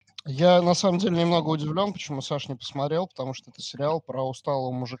Я на самом деле немного удивлен, почему Саш не посмотрел, потому что это сериал про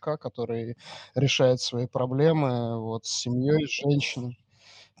усталого мужика, который решает свои проблемы вот с семьей, с женщиной.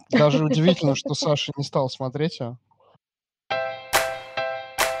 Даже удивительно, что Саша не стал смотреть его.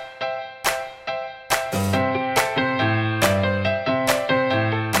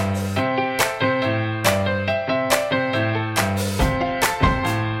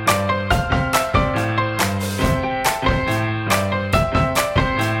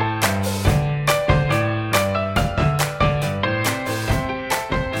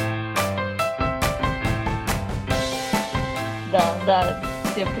 Да,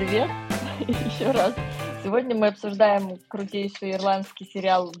 всем привет еще раз. Сегодня мы обсуждаем крутейший ирландский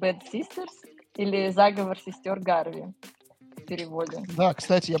сериал Bad Sisters или «Заговор, сестёр Гарви» в переводе. Да,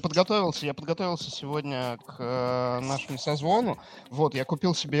 кстати, я подготовился сегодня к нашему созвону. Вот, я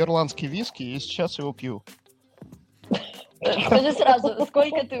купил себе ирландский виски и сейчас его пью. Скажи сразу,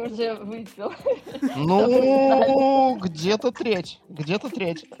 сколько ты уже выпил? Ну, где-то треть.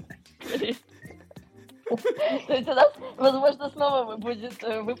 То есть у нас, возможно, снова будет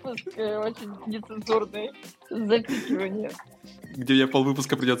выпуск очень нецензурный с запикиванием. Где мне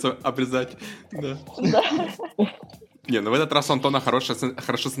полвыпуска придется обрезать. Да. Да. Не, ну в этот раз Антона хорошо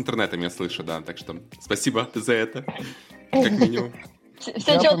с интернетом, я слышу, да. Так что спасибо за это, как минимум.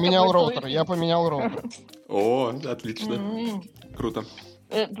 Я поменял роутер. О, отлично. Круто.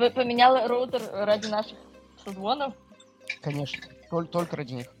 Поменяла роутер ради наших созвонов? Конечно, только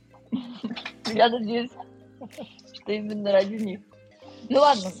ради них. Я надеюсь, что именно ради них. Ну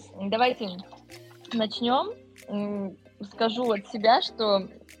ладно, давайте начнем. Скажу от себя, что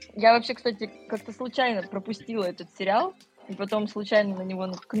я вообще, кстати, как-то случайно пропустила этот сериал, и потом случайно на него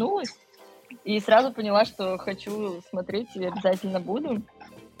наткнулась, и сразу поняла, что хочу смотреть и обязательно буду.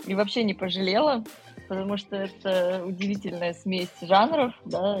 И вообще не пожалела, потому что это удивительная смесь жанров,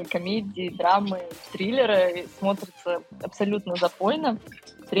 да, комедии, драмы, триллера, и смотрится абсолютно запойно.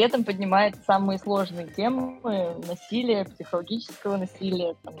 При этом поднимает самые сложные темы насилия, психологического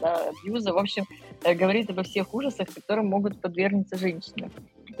насилия, там, да, абьюза. В общем, говорит обо всех ужасах, которым могут подвергнуться женщины.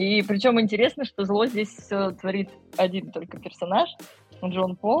 И причем интересно, что зло здесь все творит один только персонаж,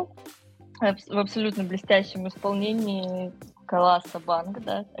 Джон Пол, в абсолютно блестящем исполнении Каласа Банк,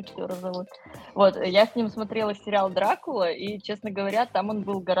 да, актера зовут. Вот, я с ним смотрела сериал «Дракула», и, честно говоря, там он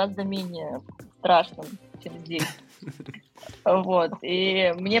был гораздо менее страшным, чем здесь. Вот,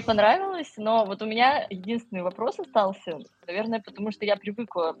 и мне понравилось, но вот у меня единственный вопрос остался, наверное, потому что я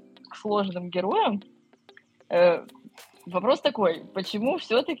привыкла к сложным героям. Вопрос такой, почему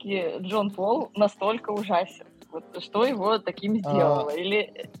все-таки Джон Пол настолько ужасен? Вот что его таким сделало?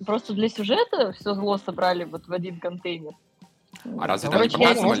 Или просто для сюжета все зло собрали вот в один контейнер? А разве там не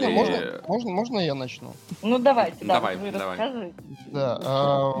показывали? Можно я начну? Ну, давайте, да, Давай, вы давай. рассказывайте. Да,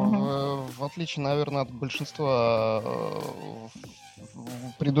 в отличие, наверное, от большинства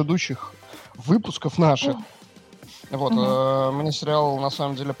предыдущих выпусков наших, вот, мне сериал на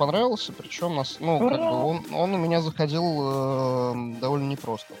самом деле понравился, причем он у меня заходил довольно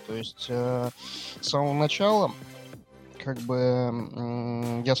непросто. То есть с самого начала как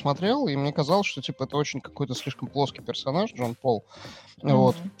бы я смотрел, и мне казалось, что типа это очень какой-то слишком плоский персонаж, Джон Пол.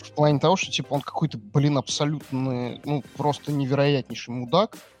 Вот, в плане того, что типа он какой-то, абсолютно, просто невероятнейший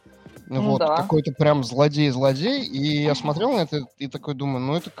мудак. Вот, да. Какой-то прям злодей, и я смотрел на это и такой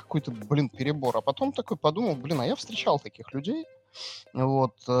думаю, это какой-то, перебор. А потом такой подумал, а я встречал таких людей,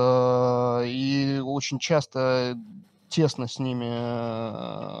 вот, и очень часто тесно с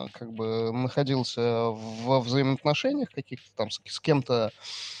ними как бы находился во взаимоотношениях каких-то там с кем-то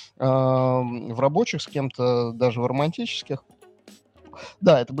в рабочих, с кем-то даже в романтических.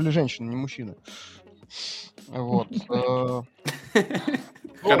 Да, это были женщины, не мужчины. Вот. Да,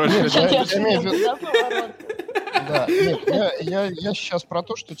 нет, я сейчас про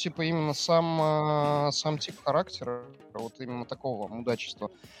то, что типа именно сам тип характера, вот именно такого мудачества,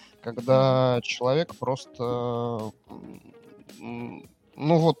 когда человек просто,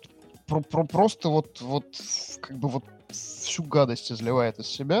 просто как бы вот всю гадость изливает из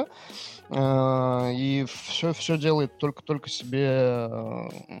себя, и все делает только себе,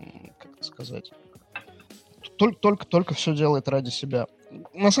 как это сказать, только все делает ради себя.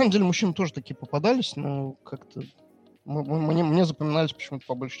 На самом деле мужчины тоже такие попадались, но как-то мне запоминались почему-то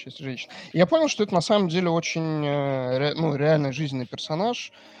по большей части женщины. И я понял, что это на самом деле очень реальный жизненный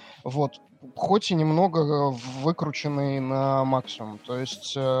персонаж, вот, хоть и немного выкрученный на максимум. То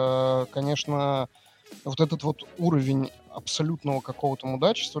есть, конечно, вот этот вот уровень абсолютного какого-то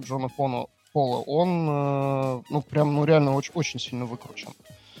мудачества Джона Пола, он, реально очень, очень сильно выкручен.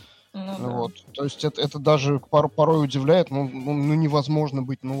 Ну да. Вот. То есть это даже порой удивляет, ну, невозможно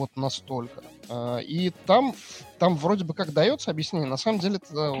быть, ну, вот настолько. И там вроде бы как дается объяснение. На самом деле,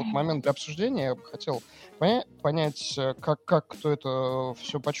 это вот момент для обсуждения. Я бы хотел понять, как кто это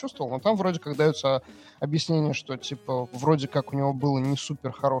все почувствовал. Но там вроде как дается объяснение, что, типа, вроде как у него было не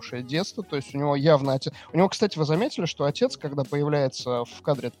супер хорошее детство. То есть у него явно отец... У него, кстати, вы заметили, что отец, когда появляется в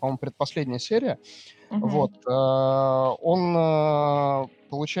кадре, это, по-моему, предпоследняя серия, вот, он,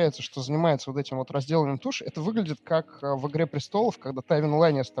 получается, что занимается вот этим вот разделыванием туши. Это выглядит как в «Игре престолов», когда Тайвин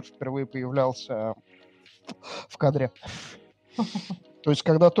Ланнистер впервые появлялся в кадре. То есть,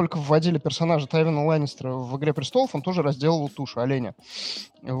 когда только вводили персонажа Тайвина Ланнистера в «Игре престолов», он тоже разделывал тушу оленя.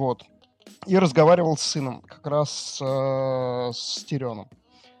 Вот. И разговаривал с сыном, как раз с Тирионом.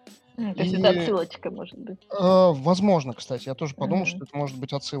 То есть это отсылочка, может быть. Возможно, кстати. Я тоже подумал, что это может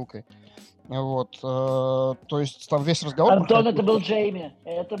быть отсылкой. Вот. То есть там весь разговор... Антон, это был Джейми.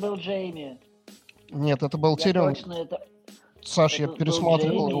 Это был Джейми. Нет, это был Тирион. Точно это... Саш, я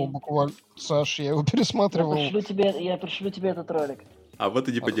пересматривал его буквально. Саш, я его пересматривал. Я пришлю тебе этот ролик. А вот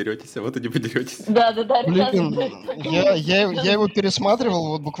и не подеретесь, а вот и не подеретесь. Да, Блин, я его пересматривал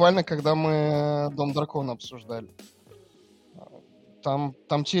вот буквально, когда мы «Дом дракона» обсуждали. Там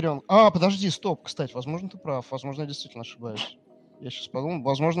Тирион... подожди, стоп, кстати, возможно, ты прав, возможно, я действительно ошибаюсь. Я сейчас подумал,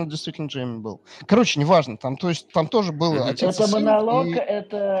 возможно, действительно Джейми был. Короче, неважно, там тоже было отец и Это сын, монолог,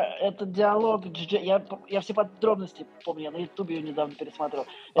 это диалог. Я все подробности помню, я на Ютубе ее недавно пересмотрел.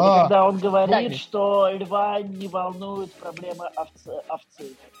 Это когда он говорит, что льва не волнуют проблемы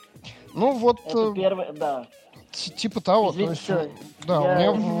овцы. Ну вот... Это первое, да. Типа того, то есть, да, у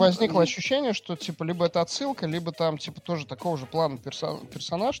меня возникло ощущение, что, типа, либо это отсылка, либо там, типа, тоже такого же плана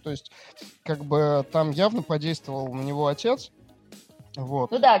персонаж, то есть, как бы, там явно подействовал на него отец,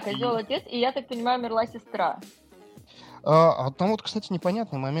 вот. Ну да, козел отец, и, я так понимаю, умерла сестра. Там вот, кстати,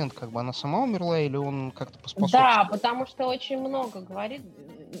 непонятный момент, как бы она сама умерла или он как-то поспособствовал? Да, потому что очень много говорит,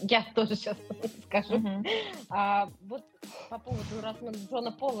 я тоже сейчас скажу. Вот по поводу, раз мы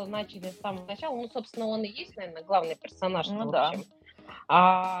Джона Пола начали с самого начала, ну, собственно, он и есть, наверное, главный персонаж, в общем.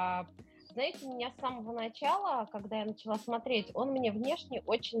 Знаете, меня с самого начала, когда я начала смотреть, он мне внешне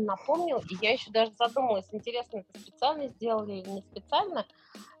очень напомнил, и я еще даже задумалась, интересно, это специально сделали или не специально.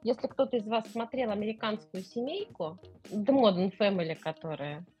 Если кто-то из вас смотрел «Американскую семейку», The Modern Family,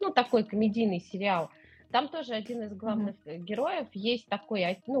 которая, ну, такой комедийный сериал, там тоже один из главных героев есть такой,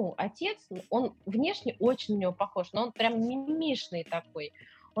 отец, он внешне очень на него похож, но он прям мимишный такой.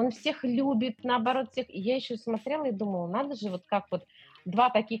 Он всех любит, наоборот, всех. И я еще смотрела и думала, надо же, вот как вот два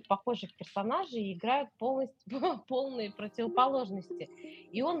таких похожих персонажа играют полные противоположности.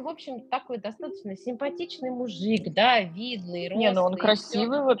 И он, в общем, такой достаточно симпатичный мужик, да, видный, рослый. Не, ну он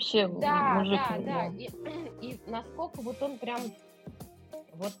красивый всё. Вообще мужик. Да. И насколько вот он прям...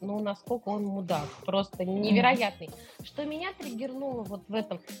 Вот, насколько он мудак, просто невероятный. Что меня триггернуло вот в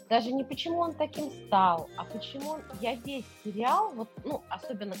этом, даже не почему он таким стал, а почему я весь сериал, вот,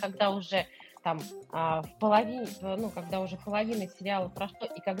 особенно когда уже там в половине, когда уже половина сериала прошло,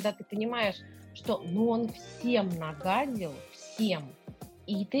 и когда ты понимаешь, что, он всем нагадил, всем,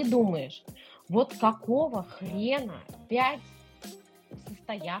 и ты думаешь, вот какого хрена 5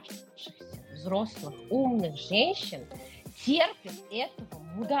 состоявшихся взрослых умных женщин терпят этого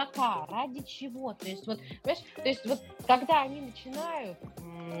мудака. Ради чего? То есть, вот, понимаешь, когда они начинают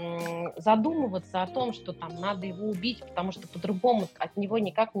задумываться о том, что там надо его убить, потому что по-другому от него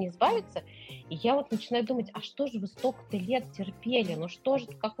никак не избавиться, и я вот начинаю думать, а что же вы столько-то лет терпели? Ну что же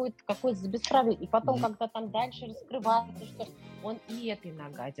какое-то за бесправие? И потом, когда там дальше раскрывается, что он и этой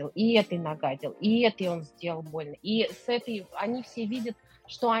нагадил, и этой нагадил, и этой он сделал больно. И с этой они все видят,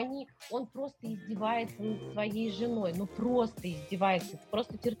 что он просто издевается над своей женой, просто издевается,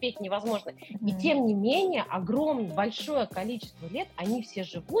 просто терпеть невозможно. И тем не менее, большое количество лет они все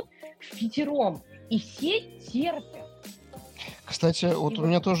живут впятером, и все терпят. Кстати, вот у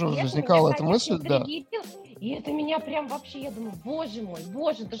меня тоже возникала эта мысль, да. И это меня прям вообще, я думаю, боже мой,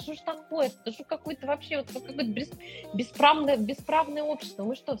 да что ж такое, да что какое-то вообще, вот какое-то бесправное общество.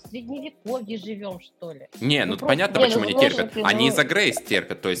 Мы что, в средневековье живем, что ли? Не, понятно, почему они терпят. Они из-за Грейс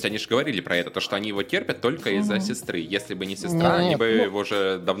терпят, то есть они же говорили про это, то, что они его терпят только из-за сестры. Если бы не сестра, они бы его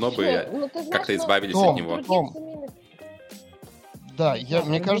уже давно бы как-то избавились от него. Да,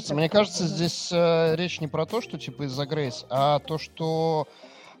 мне кажется, здесь речь не про то, что типа из-за Грейс, а то, что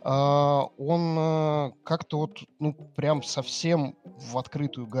он как-то вот, прям совсем в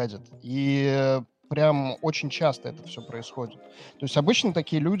открытую гадит. И прям очень часто это все происходит. То есть обычно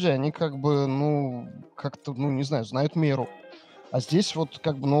такие люди, они как бы, как-то, не знаю, знают меру. А здесь вот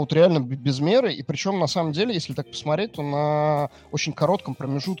как бы, вот реально без меры. И причем, на самом деле, если так посмотреть, то на очень коротком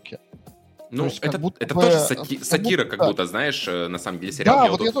промежутке. Ну, есть, это бы, тоже сатира, как будто, знаешь, на самом деле сериал.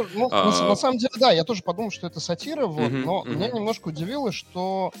 Да, вот я тоже, на самом деле, да, я тоже подумал, что это сатира, вот, но меня немножко удивило,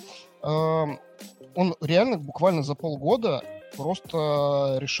 что он реально буквально за полгода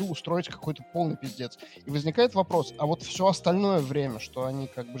просто решил устроить какой-то полный пиздец. И возникает вопрос, а вот все остальное время, что они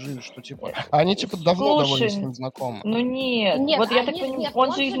как бы жили, что типа... А они типа давно довольно с ним знакомы. Ну нет, вот я так понимаю,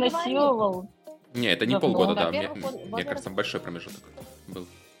 он же изнасиловал. Не, это не полгода, да. Мне кажется, большой промежуток был.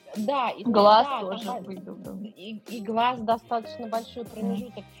 Да, и глаз тоже выйдет. И глаз достаточно большой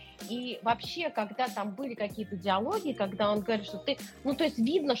промежуток. И вообще, когда там были какие-то диалоги, когда он говорит, что ты... Ну, то есть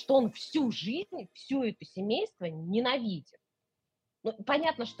видно, что он всю жизнь, всю это семейство ненавидит. Ну,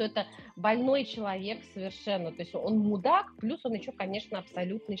 понятно, что это больной человек совершенно. То есть он мудак, плюс он еще, конечно,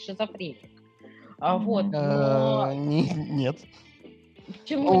 абсолютный шизофреник. Вот, но... Нет.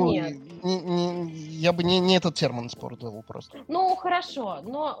 Почему нет? Я бы не этот термин использовал просто. Ну, хорошо,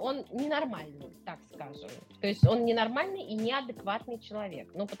 но он ненормальный, так скажем. То есть он ненормальный и неадекватный человек.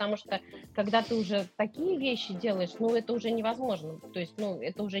 Ну, потому что, когда ты уже такие вещи делаешь, ну, это уже невозможно. То есть, ну,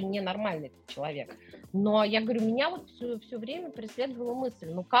 это уже ненормальный человек. Но, я говорю, меня вот все время преследовала мысль,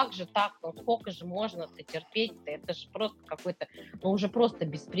 ну, как же так? Ну, сколько же можно-то терпеть-то? Это же просто какой-то, ну, уже просто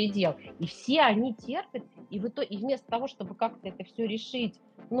беспредел. И все они терпят, и вместо того, чтобы как-то это все решить,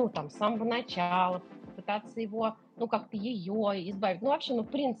 ну, там, с самого начала, пытаться его, ну, как-то ее избавить. Ну, вообще, ну, в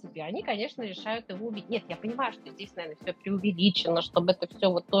принципе, они, конечно, решают его убить. Нет, я понимаю, что здесь, наверное, все преувеличено, чтобы это все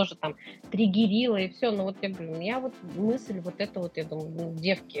вот тоже там триггерило и все. Но вот я говорю, у меня вот мысль вот это вот, я думаю, ну,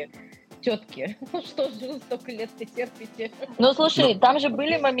 девки, тетки, ну что же вы столько лет-то терпите? Ну, слушай, там же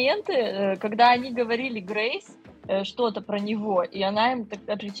были моменты, когда они говорили Грейс что-то про него, и она им так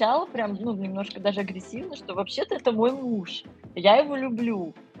отвечала прям, ну, немножко даже агрессивно, что вообще-то это мой муж, я его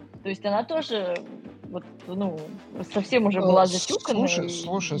люблю. То есть она тоже вот, ну, совсем уже была затюкана.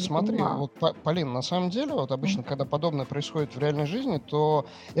 Слушай, смотри, вот, Полин, на самом деле, вот обычно, когда подобное происходит в реальной жизни, то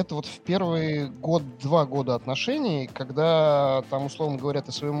это вот в первые 2 года отношений, когда там, условно говоря,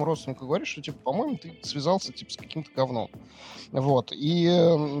 ты своему родственнику говоришь, что, типа, по-моему, ты связался, типа, с каким-то говном. Вот. И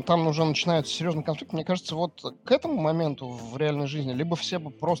там уже начинается серьезный конфликт. Мне кажется, вот к этому моменту в реальной жизни либо все бы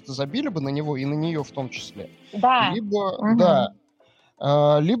просто забили бы на него и на нее в том числе. Да. Либо, да.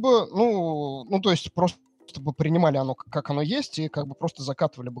 Либо, ну, то есть просто бы принимали оно, как оно есть, и как бы просто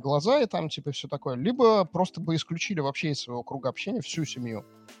закатывали бы глаза, и там, типа, все такое. Либо просто бы исключили вообще из своего круга общения всю семью.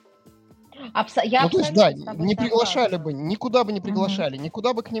 Я то есть, да, не приглашали бы, никуда бы не приглашали,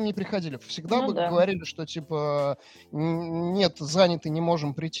 никуда бы к ним не приходили. Всегда бы говорили, что, типа, нет, заняты, не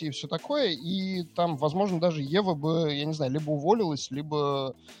можем прийти, и все такое. И там, возможно, даже Ева бы, я не знаю, либо уволилась,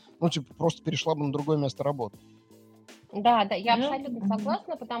 либо, ну, типа, просто перешла бы на другое место работы. Да, я абсолютно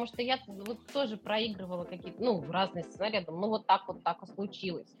согласна, потому что я вот тоже проигрывала какие-то, ну, разные сценарии, я думаю, ну, вот так и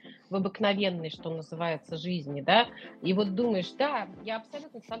случилось, в обыкновенной, что называется, жизни, да, и вот думаешь, да, я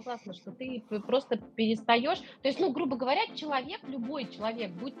абсолютно согласна, что ты просто перестаешь, то есть, ну, грубо говоря, человек, любой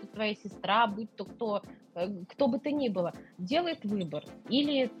человек, будь то твоя сестра, будь то кто бы то ни было, делает выбор,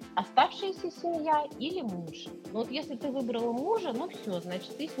 или оставшаяся семья, или муж. Ну, вот если ты выбрала мужа, ну, все,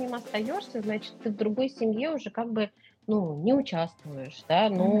 значит, ты с ним остаешься, значит, ты в другой семье уже как бы, ну, не участвуешь, да,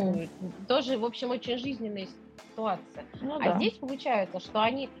 ну, тоже, в общем, очень жизненная ситуация. Здесь получается, что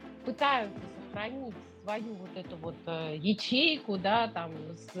они пытаются сохранить свою вот эту вот ячейку, да, там,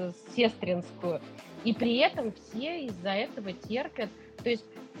 сестринскую, и при этом все из-за этого терпят, то есть,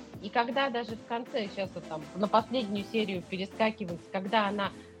 и когда даже в конце, сейчас вот там на последнюю серию перескакивается, когда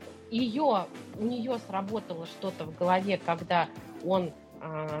у нее сработало что-то в голове, когда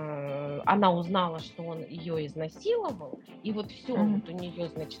она узнала, что он ее изнасиловал, и вот все, вот у нее,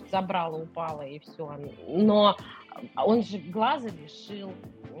 значит, забрала, упала, и все. Но он же глаза лишил,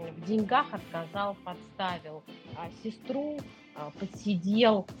 в деньгах отказал, подставил, сестру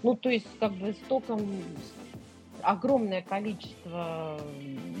подсидел. Ну, то есть, как бы, огромное количество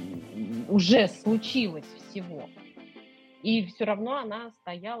уже случилось всего. И все равно она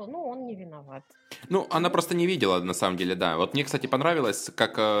стояла, ну, он не виноват. Ну, она просто не видела, на самом деле, да. Вот мне, кстати, понравилось,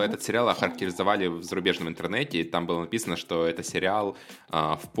 как этот сериал охарактеризовали в зарубежном интернете. Там было написано, что это сериал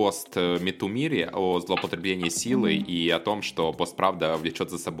в пост-мету мире о злоупотреблении силой и о том, что постправда влечет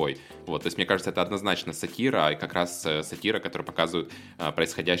за собой. Вот, то есть, мне кажется, это однозначно сатира, и как раз сатира, которая показывает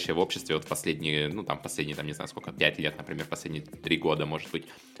происходящее в обществе вот последние, там, не знаю, сколько, 5 лет, например, последние 3 года, может быть.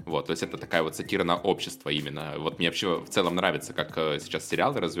 Вот, то есть, это такая вот сатира на общество именно. Вот мне вообще в целом нравится, как сейчас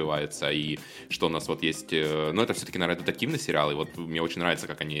сериалы развиваются, и что нас вот есть... Ну, это все-таки, наверное, детективный сериал, и вот мне очень нравится,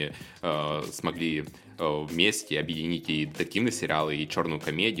 как они смогли вместе объединить и детективный сериал, и черную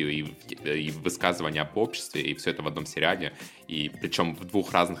комедию, и высказывания об обществе, и все это в одном сериале, и причем в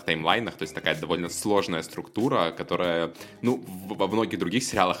двух разных таймлайнах, то есть такая довольно сложная структура, которая, ну, во многих других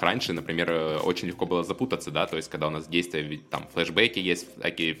сериалах раньше, например, очень легко было запутаться, да, то есть когда у нас действия, там, флешбеки есть,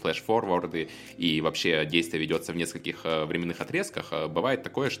 такие флеш-форварды, и вообще действие ведется в нескольких временных отрезках, бывает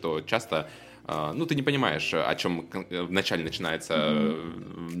такое, что часто ну, ты не понимаешь, о чем вначале начинается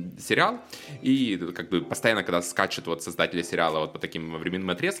сериал, и как бы постоянно, когда скачут вот создатели сериала вот по таким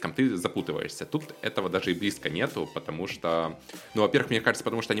временным отрезкам, ты запутываешься. Тут этого даже и близко нету, потому что, ну, во-первых, мне кажется,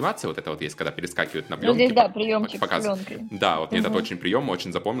 потому что анимация вот это вот есть, когда перескакивают на пленки. Ну, здесь, да, приемчик с пленкой. Да, вот мне этот очень прием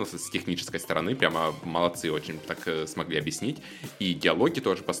очень запомнился с технической стороны, прямо молодцы, очень так смогли объяснить. И диалоги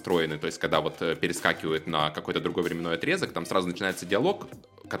тоже построены, то есть когда вот перескакивают на какой-то другой временной отрезок, там сразу начинается диалог,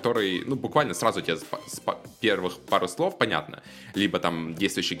 который, ну, буквально сразу тебе с первых пару слов понятно. Либо там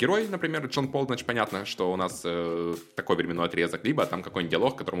действующий герой, например, Джон Пол, значит, понятно, что у нас такой временной отрезок, либо там какой-нибудь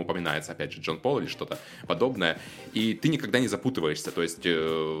диалог, в котором упоминается, опять же, Джон Пол или что-то подобное. И ты никогда не запутываешься. То есть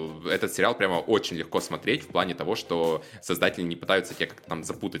этот сериал прямо очень легко смотреть в плане того, что создатели не пытаются тебя как-то там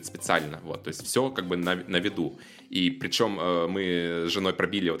запутать специально. Вот. То есть все как бы на виду. И причем мы с женой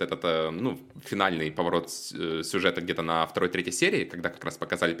пробили вот этот, ну, финальный поворот сюжета где-то на второй-третьей серии, когда как раз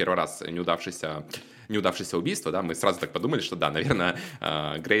показали первый раз неудавшееся убийство, да, мы сразу так подумали, что да, наверное,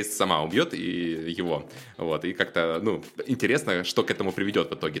 Грейс сама убьет и его, вот, и как-то, ну, интересно, что к этому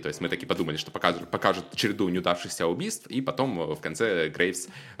приведет в итоге, то есть мы таки подумали, что покажут череду неудавшихся убийств, и потом в конце Грейс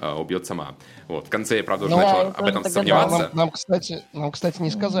убьет сама, вот, в конце я, правда, уже начал об этом сомневаться. Нам, кстати,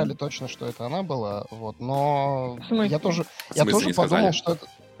 не сказали точно, что это она была, вот, но я тоже подумал, что это...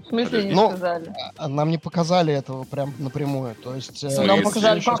 В смысле не сказали? Нам не показали этого прям напрямую, то есть... Нам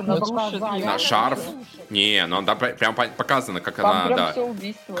показали, как она душит. На шарф? Не, ну там прям показано, как там она... Прям да. все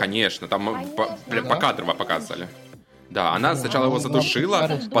убийство. Конечно, там Конечно, покадрово показали. Да, она сначала его задушила,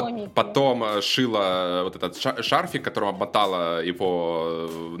 потом шила вот этот шарфик, которым обмотала его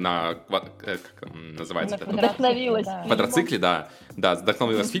на... Как называется? Вдохновилась. Квадроцикле, да. Да,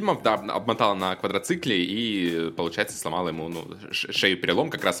 вдохновилась фильмом, да, обмотала на квадроцикле и, получается, сломала ему, ну, шею, перелом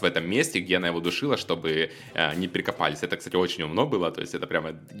как раз в этом месте, где она его душила, чтобы не прикопались. Это, кстати, очень умно было, то есть это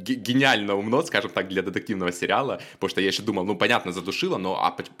прямо гениально умно, скажем так, для детективного сериала, потому что я еще думал, ну, понятно, задушила,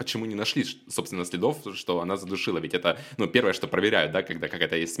 но почему не нашли, собственно, следов, что она задушила? Ведь это, ну, первое, что проверяют, да, когда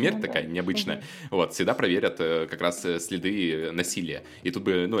какая-то есть смерть такая необычная, вот, всегда проверят как раз следы насилия. И тут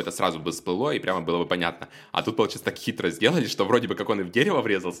бы, ну, это сразу бы всплыло, и прямо было бы понятно. А тут, получается, так хитро сделали, что вроде бы как он и в дерево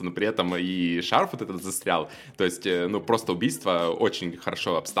врезался, но при этом и шарф вот этот застрял. То есть, ну, просто убийство очень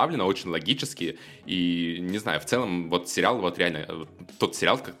хорошо обставлено, очень логически. И, не знаю, в целом, вот сериал, вот реально, тот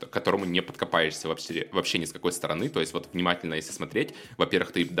сериал, к которому не подкопаешься вообще ни с какой стороны. То есть, вот внимательно, если смотреть,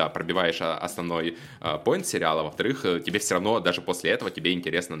 во-первых, ты, да, пробиваешь основной поинт сериала, во-вторых, тебе все равно, даже после этого, тебе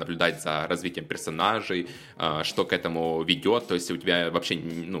интересно наблюдать за развитием персонажей, что к этому ведет. То есть, у тебя вообще,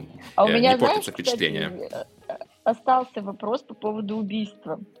 ну, не портится впечатление. Кстати, остался вопрос по поводу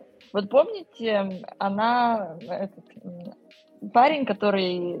убийства. Вот помните, парень,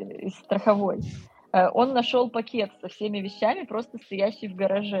 который из страховой, он нашел пакет со всеми вещами, просто стоящий в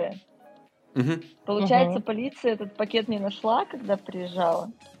гараже. Получается, полиция этот пакет не нашла, когда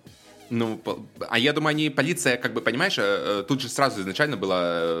приезжала? Ну, а я думаю, полиция, как бы, понимаешь, тут же сразу изначально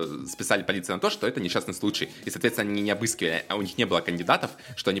списали полиция на то, что это несчастный случай. И, соответственно, они не обыскивали, а у них не было кандидатов,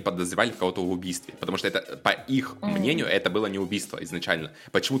 что они подозревали кого-то в убийстве. Потому что это, по их мнению, это было не убийство изначально.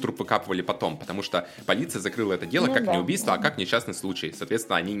 Почему труп выкапывали потом? Потому что полиция закрыла это дело как не убийство, а как несчастный случай.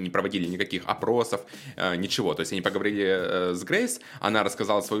 Соответственно, они не проводили никаких опросов, ничего. То есть они поговорили с Грейс, она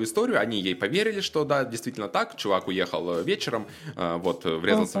рассказала свою историю, они ей поверили, что да, действительно так, чувак уехал вечером, вот,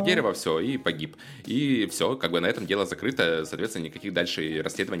 врезался в дерево, все, и погиб. И все, как бы на этом дело закрыто, соответственно, никаких дальше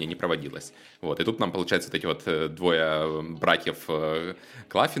расследований не проводилось. Вот, и тут нам, получается, вот эти вот двое братьев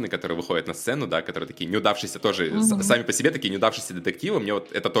Клаффины, которые выходят на сцену, да, которые такие неудавшиеся тоже, сами по себе такие неудавшиеся детективы. Мне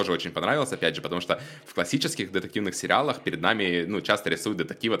вот это тоже очень понравилось, опять же, потому что в классических детективных сериалах перед нами, ну, часто рисуют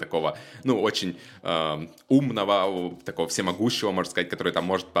детектива такого, ну, очень умного, такого всемогущего, можно сказать, который там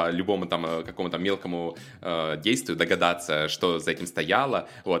может по любому там какому-то мелкому действию догадаться, что за этим стояло.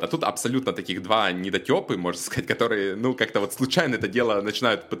 Вот, а тут тут абсолютно таких два недотепы, можно сказать, которые, ну, как-то вот случайно это дело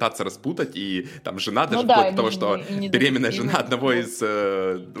начинают пытаться распутать, и там жена даже вплоть до того, что беременная жена одного из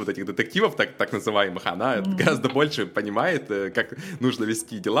вот этих детективов, так называемых, она гораздо больше понимает, как нужно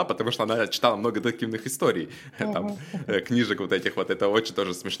вести дела, потому что она читала много детективных историй, там, книжек вот этих вот. Это очень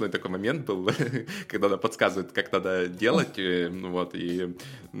тоже смешной такой момент был, когда она подсказывает, как надо делать, вот, и...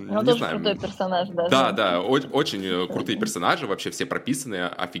 Ну, тоже знаю, крутой персонаж, даже. Да, очень крутые персонажи, вообще все прописаны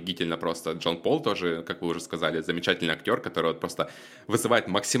офигительно просто. Джон Пол тоже, как вы уже сказали, замечательный актер, который вот просто вызывает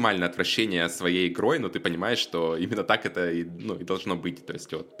максимальное отвращение своей игрой, но ты понимаешь, что именно так это и должно быть, то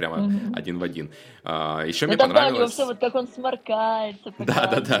есть вот прямо один в один. Еще мне понравилось... все, вот как он сморкается.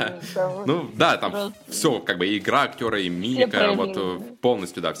 Да. Ну, да, там все, как бы и игра актера, и мимика, вот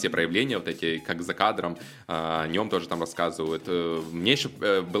полностью, да, все проявления вот эти, как за кадром, о нем тоже там рассказывают. Мне еще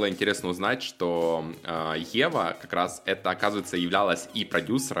было интересно узнать, что Ева как раз это, оказывается, являлась и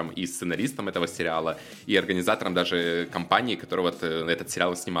продюсером, и сценаристом этого сериала, и организатором даже компании, которая вот этот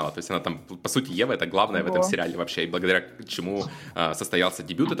сериал снимала. То есть она там, по сути, Ева — это главное в этом сериале вообще, и благодаря чему состоялся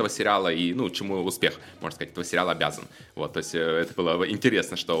дебют этого сериала, и, ну, чему успех, можно сказать, этого сериала обязан. Вот, то есть это было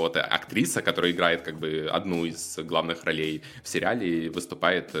интересно, что вот актриса, которая играет как бы одну из главных ролей в сериале,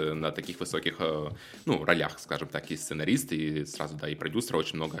 выступает на таких высоких, ну, ролях, скажем так, и сценарист, и сразу, да, и продюсер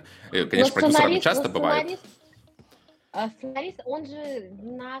очень много. Конечно, продюсерами часто бывает. А сценарист, он же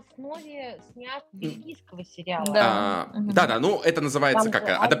на основе снят бельгийского сериала. Да, ну это называется там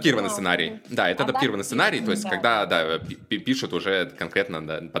как адаптированный сценарий. Да, это адаптированный сценарий, то есть когда пишут уже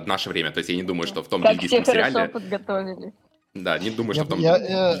конкретно под наше время. То есть я не думаю, что в том бельгийском сериале... Как все хорошо подготовили. Да, не думаю, что в том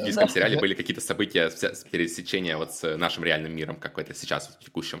бельгийском сериале были какие-то события, пересечения вот с нашим реальным миром, как это сейчас в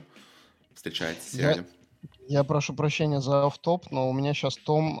текущем встречается в сериале. Я прошу прощения за офф-топ, но у меня сейчас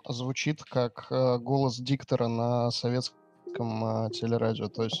Том звучит как голос диктора на советском телерадио.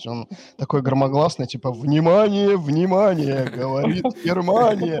 То есть он такой громогласный, типа «Внимание, внимание!» говорит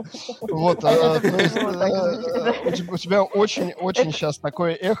Германия. Вот, то есть у тебя очень сейчас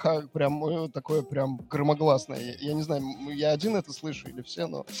такое эхо, прям такое прям громогласное. Я не знаю, я один это слышу или все,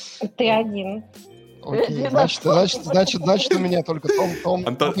 но... Ты один. Окей, значит, у меня только Том.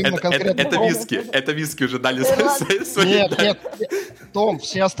 Антон, это виски уже дали свои. Нет, Том,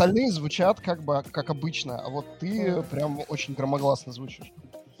 все остальные звучат как обычно, а вот ты прям очень громогласно звучишь.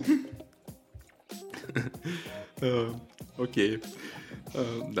 Окей.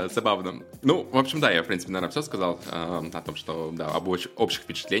 Да, забавно. Ну, в общем, да, я, в принципе, наверное, все сказал о том, что, да, об общих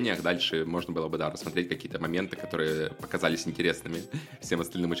впечатлениях. Дальше можно было бы, да, рассмотреть какие-то моменты, которые показались интересными всем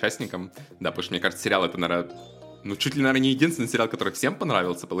остальным участникам. Да, потому что, мне кажется, сериал это, наверное, ну, чуть ли, наверное, не единственный сериал, который всем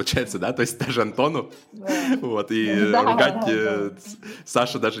понравился, получается, да, то есть даже Антону. Вот, и ругать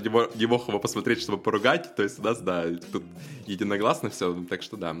Саша даже не мог его посмотреть, чтобы поругать. То есть у нас, да, тут единогласно все. Так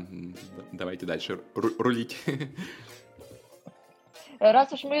что, да, давайте дальше рулить.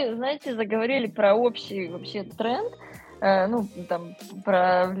 Раз уж мы, знаете, заговорили про общий вообще тренд, ну, там,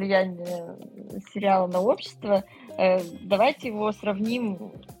 про влияние сериала на общество, давайте его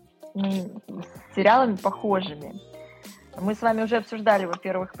сравним с сериалами похожими. Мы с вами уже обсуждали,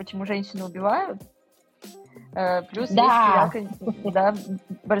 во-первых, почему женщины убивают. Плюс есть сериал, да,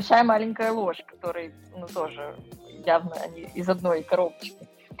 «Большая маленькая ложь», который, ну, тоже явно они из одной коробочки.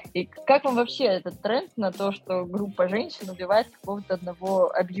 И как вам вообще этот тренд на то, что группа женщин убивает какого-то одного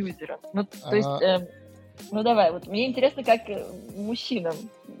абьюзера? Ну, то есть, ну давай, вот мне интересно, как мужчинам.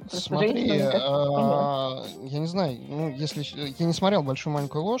 Смотри, я не знаю, ну, если я не смотрел «Большую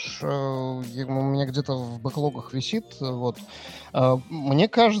маленькую ложь», у меня где-то в бэклогах висит, вот. Мне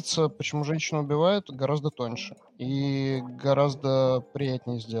кажется, почему женщину убивают, гораздо тоньше и гораздо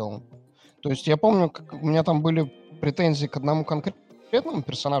приятнее сделано. То есть я помню, как у меня там были претензии к одному конкретному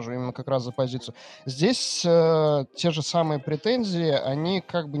персонажу, именно как раз за позицию. Здесь те же самые претензии, они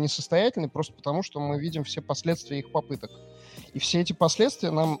как бы несостоятельны, просто потому, что мы видим все последствия их попыток. И все эти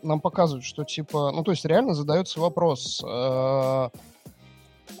последствия нам показывают, что типа, ну то есть реально задается вопрос,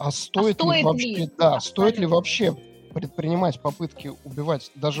 стоит ли вообще предпринимать попытки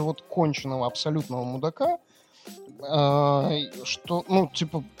убивать даже вот конченого абсолютного мудака, что, ну,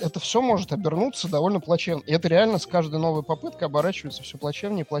 типа, это все может обернуться довольно плачевно. И это реально с каждой новой попыткой оборачивается все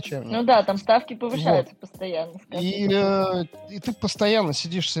плачевнее и плачевнее. Ну да, там ставки повышаются постоянно. И ты постоянно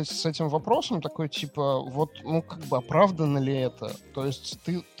сидишь с этим вопросом, такой, типа, вот, ну, как бы, оправдано ли это? То есть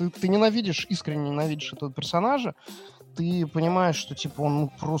ты ненавидишь, искренне ненавидишь этого персонажа, ты понимаешь, что, типа, он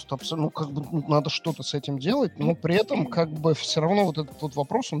просто абсолютно, как бы, надо что-то с этим делать, но при этом, как бы, все равно вот этот вот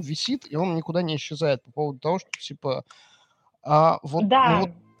вопрос, он висит, и он никуда не исчезает по поводу того, что, типа,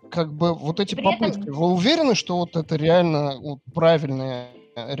 как бы вот эти При попытки, этом... вы уверены, что вот это реально вот правильное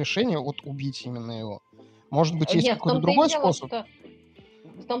решение, вот убить именно его? Может быть, есть Нет, в какой-то том-то и другой дело, способ? что...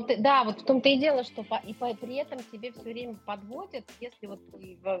 Да, вот в том-то и дело, что при этом тебе все время подводят, если вот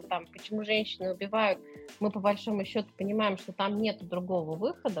там, почему женщины убивают, мы по большому счету понимаем, что там нет другого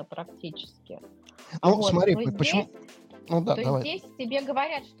выхода практически. Ну, Вот, смотри, то почему... здесь, Ну да, то давай. здесь тебе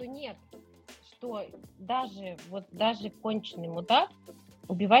говорят, что нет, что даже конченый мудак,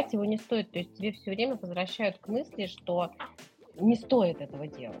 убивать его не стоит. То есть тебе все время возвращают к мысли, что не стоит этого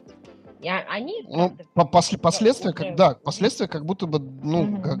делать. И они, Ну, правда, последствия, уже... последствия как будто бы, ну,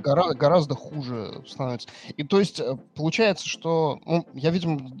 Мгм. гораздо хуже становятся. И то есть получается, что, ну, я,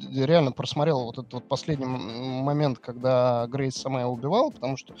 видимо, реально просмотрел вот этот вот последний момент, когда Грейс сама его убивала,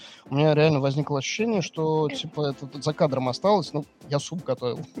 потому что у меня реально возникло ощущение, что, типа, это за кадром осталось, ну, я суп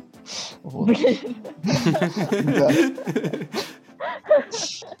готовил. Вот. Блин.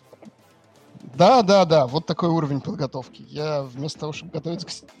 Да. Да, вот такой уровень подготовки. Я вместо того, чтобы готовиться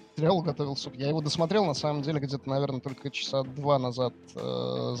к сериалу, готовил суп. Я его досмотрел, на самом деле, где-то, наверное, только часа 2 назад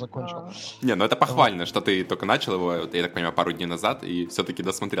закончил. Не, ну это похвально, что ты только начал его, я так понимаю, пару дней назад, и все-таки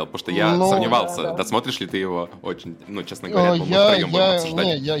досмотрел, потому что я сомневался, да. досмотришь ли ты его очень, ну, честно говоря, мы втроем будем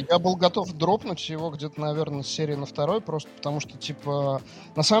обсуждать. Я был готов дропнуть его где-то, наверное, с серии на второй, просто потому что, типа,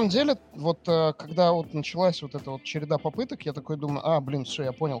 на самом деле, вот когда вот началась вот эта вот череда попыток, я такой думаю, блин, все,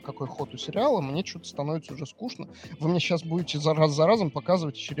 я понял, какой ход у сериала, мне что-то становится уже скучно. Вы мне сейчас будете раз за разом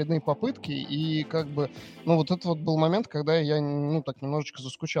показывать очередные попытки, и как бы, ну, вот это вот был момент, когда я, ну, так немножечко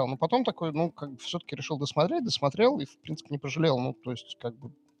заскучал. Но потом такой, ну, как бы все-таки решил досмотрел, и, в принципе, не пожалел. Ну, то есть, как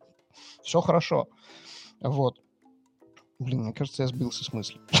бы, все хорошо. Вот. Блин, мне кажется, я сбился с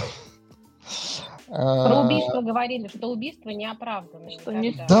мысли. Про убийство говорили, что убийство не оправдано. Что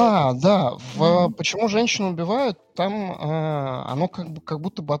не Да. Почему женщину убивают, там оно как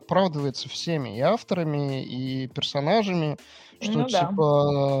будто бы оправдывается всеми, и авторами, и персонажами, что Ну да.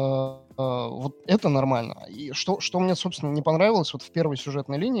 типа вот это нормально. И что мне, собственно, не понравилось вот в первой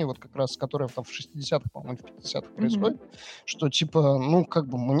сюжетной линии, вот как раз, которая там в 60-х, по-моему, в 50-х происходит, что типа, ну, как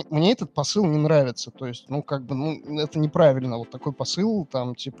бы мне этот посыл не нравится. То есть, ну, как бы, ну, это неправильно. Вот такой посыл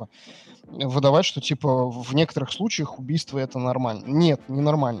там, типа, выдавать, что, типа, в некоторых случаях убийство это нормально. Нет, не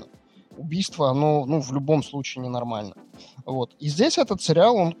нормально. Убийство, оно, ну, в любом случае ненормально. Вот. И здесь этот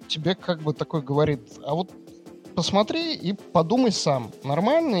сериал, он тебе как бы такой говорит, а вот посмотри и подумай сам,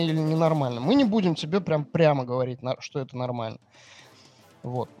 нормально или ненормально. Мы не будем тебе прямо говорить, что это нормально.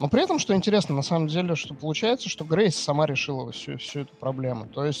 Вот. Но при этом, что интересно, на самом деле, что получается, что Грейс сама решила всю эту проблему.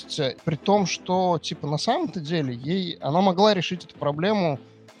 То есть, при том, что, типа, на самом-то деле, она могла решить эту проблему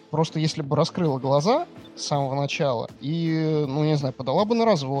просто если бы раскрыла глаза с самого начала и, ну, не знаю, подала бы на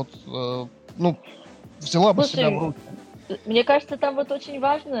развод, ну, взяла бы себя в руки. Мне кажется, там вот очень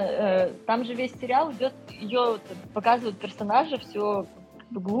важно, там же весь сериал идет, ее показывают персонажа все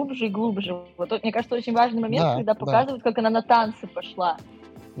глубже и глубже. Вот, мне кажется, очень важный момент, когда показывают, как она на танцы пошла.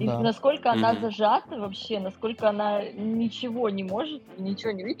 И насколько она зажата вообще, насколько она ничего не может,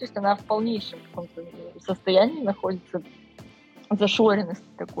 ничего не видит. То есть она в полнейшем каком-то состоянии находится, зашоренности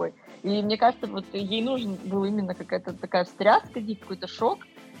такой. И мне кажется, вот ей нужен был именно какая-то такая встряска, какой-то шок.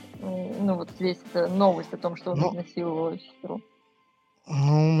 Ну, вот здесь это новость о том, что он изнасиловал сестру.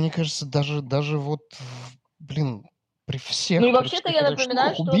 Ну, мне кажется, даже вот, блин, при всех... Ну и вообще-то я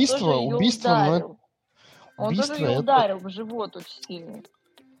напоминаю, что он тоже ее ударил. Он тоже ее ударил в живот очень сильно.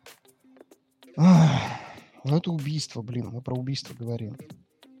 Ну, это убийство, блин, мы про убийство говорим.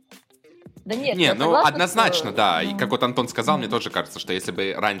 Да нет, не, ну согласна, однозначно, что... да. И как вот Антон сказал, мне тоже кажется, что если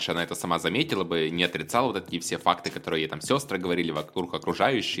бы раньше она это сама заметила бы, не отрицала вот эти все факты, которые ей там сестры говорили вокруг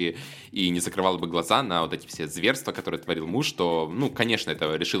окружающие, и не закрывала бы глаза на вот эти все зверства, которые творил муж, то, ну, конечно,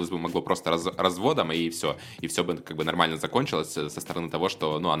 это решилось бы, могло просто разводом, и все бы как бы нормально закончилось со стороны того,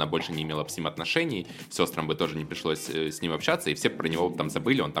 что, ну, она больше не имела с ним отношений, сестрам бы тоже не пришлось с ним общаться, и все про него там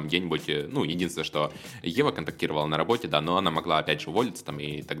забыли, он там где-нибудь, ну, единственное, что Ева контактировала на работе, да, но она могла опять же уволиться там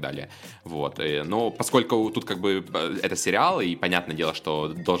и так далее. Вот. Но поскольку тут как бы это сериал, и понятное дело, что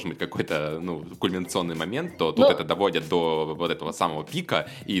должен быть какой-то, ну, кульминационный момент, то тут это доводят до вот этого самого пика,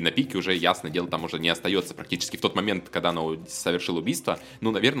 и на пике уже, ясное дело, там уже не остается практически в тот момент, когда она совершила убийство.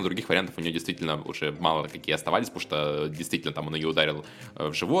 Ну, наверное, других вариантов у нее действительно уже мало какие оставались, потому что действительно там он ее ударил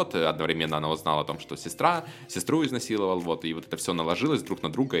в живот, одновременно она узнала о том, что сестру изнасиловал, вот, и вот это все наложилось друг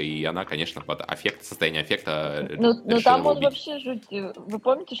на друга, и она, конечно, под состояние аффекта Ну, там он убить. вообще жуть. Вы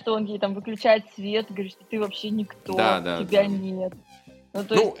помните, что он ей там выключает свет, говорит, что ты вообще никто, да, тебя нет. Ну,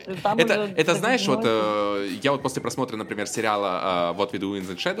 то есть, там это знаешь, вот одинокий. я вот после просмотра, например, сериала What We Do in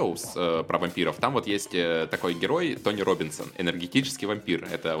the Shadows про вампиров, там вот есть такой герой Тони Робинсон, энергетический вампир.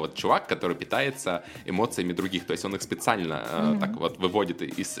 Это вот чувак, который питается эмоциями других, то есть он их специально так вот выводит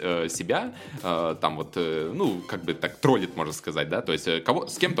из себя, там вот, ну, как бы так троллит, можно сказать, да, то есть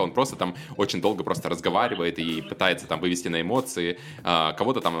с кем-то он просто там очень долго просто разговаривает и пытается там вывести на эмоции,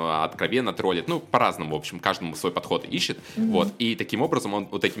 кого-то там откровенно троллит, ну, по-разному, в общем, каждому свой подход ищет, вот, и таким образом он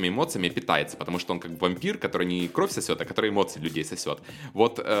вот этими эмоциями питается, потому что он как вампир, который не кровь сосет, а который эмоции людей сосет.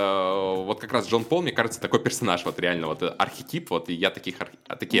 Вот как раз Джон Пол, мне кажется, такой персонаж, вот реально вот архетип, вот и я такие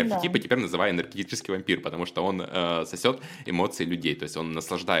архетипы теперь называю энергетический вампир, потому что он сосет эмоции людей, то есть он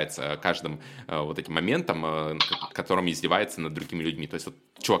наслаждается каждым вот этим моментом, которым издевается над другими людьми. То есть вот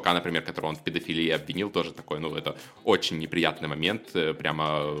чувака, например, которого он в педофилии обвинил, тоже такой, ну, это очень неприятный момент,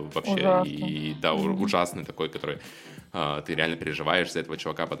 прямо вообще, Ужасный. и да, ужасный такой, который ты реально переживаешь за этого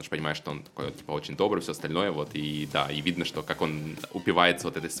чувака, потому что понимаешь, что он такой, типа, очень добрый, все остальное, вот, и да, и видно, что как он упивается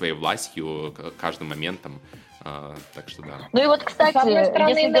вот этой своей властью каждым моментом, так что да. Ну и вот, кстати, С одной стороны,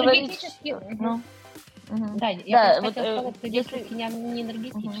 если говорить... энергетически... Ну, Да, я вот, хотела сказать, что если... все-таки не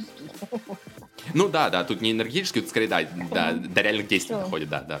энергетический. Ну да, тут не энергетически, тут скорее, да, до реальных действий Всё. доходит,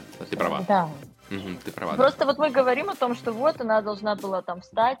 да, ты права. Да. Ты права, да. Просто вот мы говорим о том, что вот она должна была там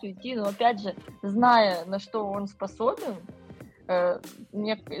встать, уйти, но опять же, зная, на что он способен, как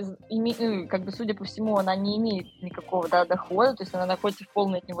бы, судя по всему, она не имеет никакого дохода, то есть она находится в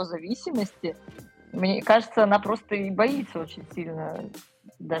полной от него зависимости. Мне кажется, она просто и боится очень сильно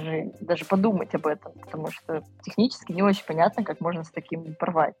даже подумать об этом, потому что технически не очень понятно, как можно с таким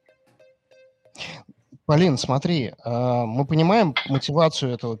порвать. Полин, смотри, мы понимаем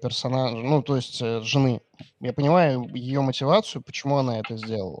мотивацию этого персонажа, ну, то есть жены. Я понимаю ее мотивацию, почему она это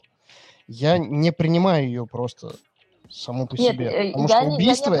сделала. Я не принимаю ее просто саму по Нет, себе. Потому я что не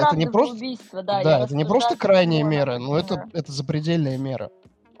убийство это не оправдываю просто. убийство, да, Да, я это не просто рассуждаю, крайняя почему она мера, так но делает. это запредельная мера.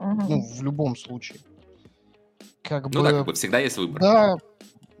 Мгм. Ну, в любом случае. Как Ну да, бы. как бы всегда есть выбор.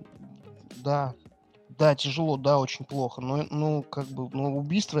 Да, тяжело, да, очень плохо. Но как бы,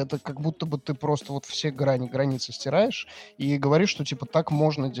 убийство это как будто бы ты просто вот все границы стираешь и говоришь, что типа так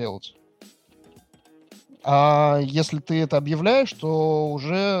можно делать. А если ты это объявляешь, то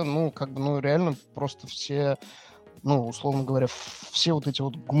уже, реально просто все, условно говоря, все вот эти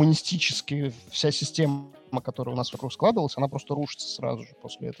вот гуманистические, вся система, которая у нас вокруг складывалась, она просто рушится сразу же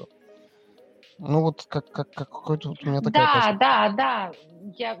после этого. Ну вот как какой-то вот у меня такая позиция. Да,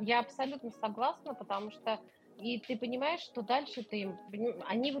 я абсолютно согласна, потому что и ты понимаешь, что дальше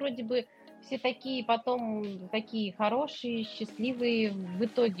они вроде бы все такие потом такие хорошие, счастливые в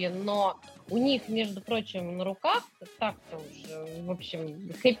итоге, но у них, между прочим, на руках так-то уж, в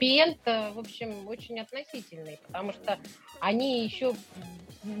общем, хэппи-энд, в общем, очень относительный, потому что они еще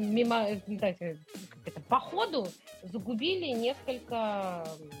по ходу загубили несколько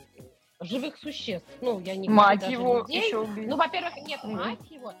живых существ. Ну, я не говорю Мать даже его людей. еще убили. Ну, во-первых, нет, мать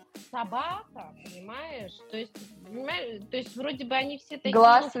его, собака, понимаешь? То есть вроде бы они все такие,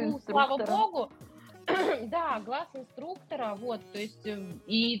 Глаз слава инструктора. богу. Да, глаз инструктора, вот, то есть,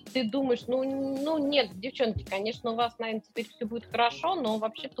 и ты думаешь, нет, девчонки, конечно, у вас, наверное, теперь все будет хорошо, но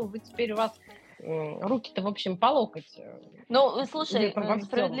вообще-то у вас руки-то, в общем, по локоть. Ну, слушай, во всем.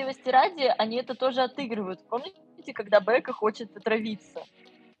 справедливости ради, они это тоже отыгрывают. Помните, когда Бека хочет отравиться?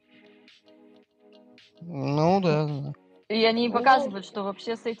 Ну да. И они показывают, что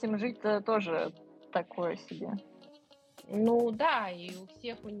вообще с этим жить-то тоже такое себе. Ну да, и у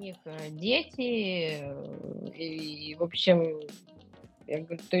всех у них дети, и, в общем, я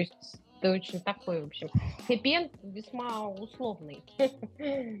говорю, то есть это очень такой, в общем, хэппи-энд весьма условный.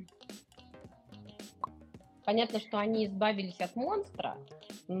 Понятно, что они избавились от монстра,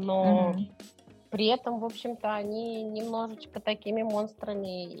 но при этом, в общем-то, они немножечко такими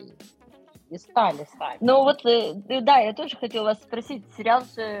монстрами и стали сами. Ну вот, да, я тоже хотела вас спросить, сериал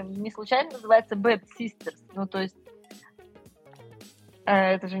же не случайно называется Bad Sisters, ну то есть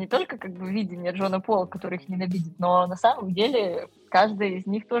это же не только как бы видение Джона Пола, который их ненавидит, но на самом деле каждая из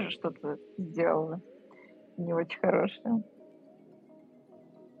них тоже что-то сделала не очень хорошее.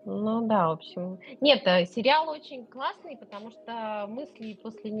 Ну да, в общем. Нет, сериал очень классный, потому что мыслей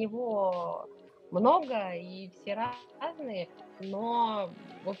после него много, и все разные, но,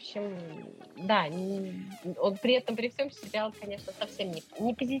 в общем, да, он при этом, при всем, сериал, конечно, совсем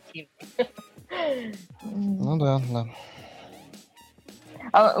не позитивный. Ну да.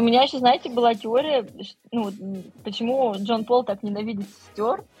 А у меня еще, знаете, была теория, почему Джон Пол так ненавидит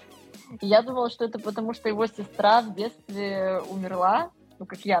сестер. И я думала, что это потому, что его сестра в детстве умерла, ну,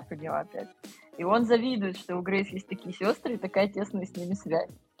 как я поняла опять. И он завидует, что у Грейс есть такие сестры и такая тесная с ними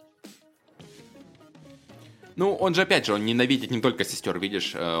связь. Ну, он же, опять же, он ненавидит не только сестер,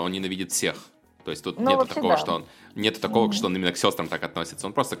 видишь, он ненавидит всех. То есть тут Ну, нету вообще, такого, да. что он именно к сестрам так относится.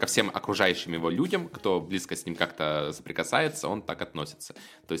 Он просто ко всем окружающим его людям, кто близко с ним как-то соприкасается, он так относится.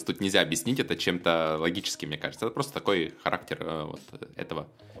 То есть тут нельзя объяснить это чем-то логическим, мне кажется. Это просто такой характер вот этого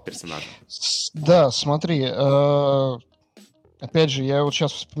персонажа. Да, смотри, опять же, я вот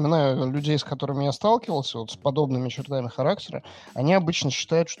сейчас вспоминаю людей, с которыми я сталкивался, вот с подобными чертами характера. Они обычно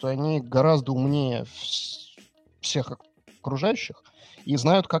считают, что они гораздо умнее всех окружающих и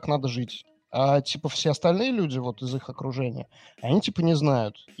знают, как надо жить. А, типа, все остальные люди вот из их окружения, они, типа, не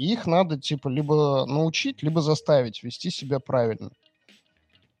знают. И их надо, типа, либо научить, либо заставить вести себя правильно.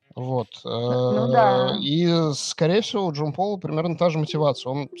 Вот. Ну да. И, скорее всего, у Джон Пола примерно та же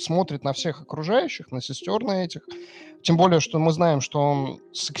мотивация. Он смотрит на всех окружающих, на сестер на этих. Тем более, что мы знаем, что он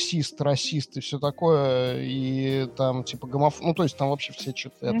сексист, расист и все такое, и там, типа, ну, то есть там вообще все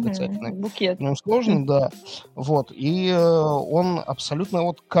черты отрицательные. Букет. В нем сложно, да. Вот. И он абсолютно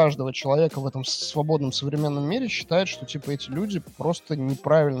вот каждого человека в этом свободном современном мире считает, что, типа, эти люди просто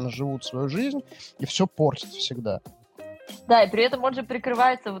неправильно живут свою жизнь и все портят всегда. Да, и при этом он же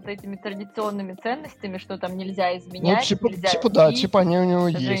прикрывается вот этими традиционными ценностями, что там нельзя изменять, нельзя да, пить, типа они у него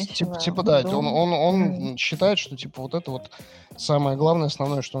есть. женщина, Типа да, дом. он считает, что типа вот это вот самое главное,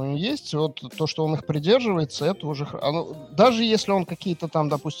 основное, что у него есть. Вот то, что он их придерживается, это уже... даже если он какие-то там,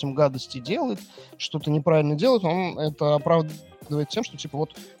 допустим, гадости делает, что-то неправильно делает, он это оправдывает тем, что типа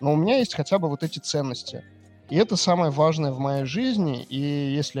вот, но у меня есть хотя бы вот эти ценности. И это самое важное в моей жизни, и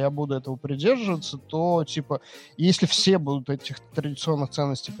если я буду этого придерживаться, то, типа, если все будут этих традиционных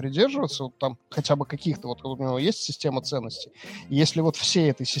ценностей придерживаться, вот там хотя бы каких-то, вот у него есть система ценностей, и если вот все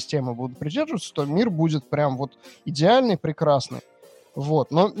этой системы будут придерживаться, то мир будет прям вот идеальный, прекрасный.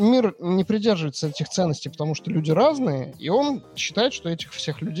 Вот. Но мир не придерживается этих ценностей, потому что люди разные, и он считает, что этих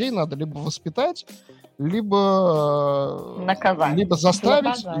всех людей надо либо воспитать, либо наказать. Либо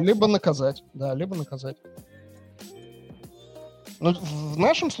заставить, либо наказать. Да, либо наказать. Но в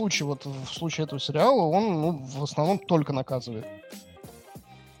нашем случае, вот в случае этого сериала, он в основном только наказывает.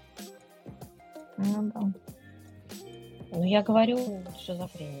 Ну да. Ну, я говорю,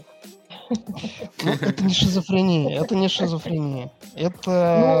 шизофрения. Ну, это не шизофрения, это не шизофрения. Это...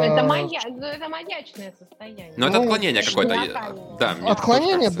 это маньячное состояние. Ну, это отклонение какое-то. Да,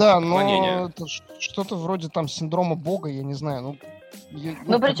 отклонение, да, но отклонение. это что-то вроде там синдрома Бога, я не знаю.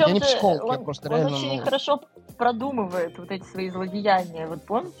 Ну, причем я не психолог, я он просто реально... очень хорошо продумывает вот эти свои злодеяния. Вот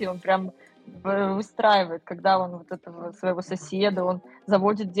помните, он прям выстраивает, когда он вот этого своего соседа, он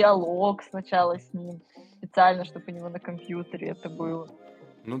заводит диалог сначала с ним, специально, чтобы у него на компьютере это было.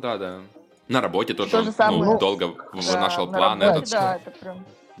 Ну да. На работе тоже То же самое. долго вынашивал планы. Да, это прям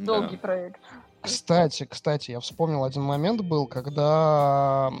долгий проект. Кстати, я вспомнил один момент был,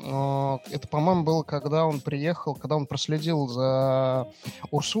 когда... это, по-моему, было, когда он приехал, когда он проследил за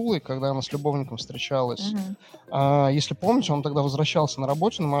Урсулой, когда она с любовником встречалась. Если помните, он тогда возвращался на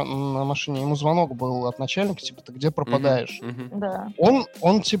работе на машине, ему звонок был от начальника, типа, ты где пропадаешь? Да.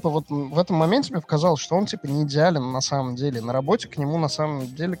 Он, типа, вот в этом моменте мне показалось, что он, типа, не идеален на самом деле. На работе к нему, на самом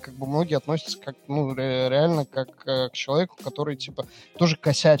деле, как бы многие относятся как, реально как к человеку, который, типа, тоже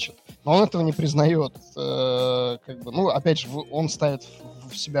косячит. Но он этого не признает. Опять же, он ставит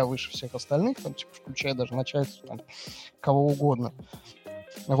в себя выше всех остальных, там, типа, включая даже начальство, там, кого угодно.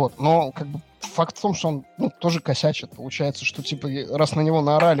 Вот. Но, как бы, факт в том, что он, тоже косячит. Получается, что, типа, раз на него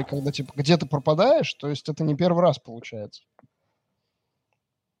наорали, когда, типа, где ты пропадаешь, то есть это не первый раз получается.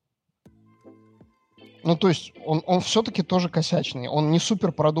 Ну, то есть он все-таки тоже косячный. Он не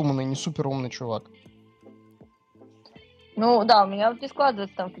супер продуманный, не супер умный чувак. Ну да, у меня вот не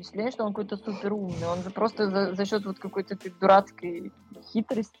складывается там впечатление, что он какой-то супер умный. Он же просто за счет вот какой-то дурацкой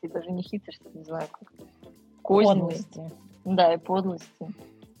хитрости, даже не хитрости, не знаю, как подлости. Да, и подлости.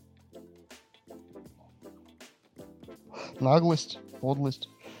 Наглость, подлость.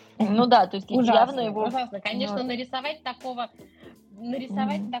 Ну да, то есть ужасно, явно его... Ужасно. Конечно, нарисовать такого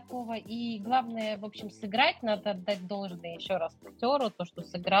и, главное, в общем, сыграть, надо отдать должное еще раз актеру, то, что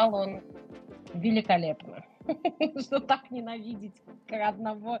сыграл он великолепно. Что так ненавидеть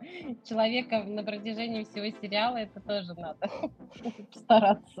одного человека на протяжении всего сериала, это тоже надо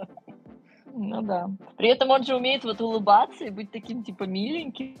стараться. Ну да. При этом он же умеет вот улыбаться и быть таким, типа,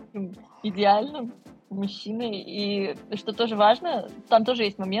 миленьким, идеальным мужчиной. И что тоже важно, там тоже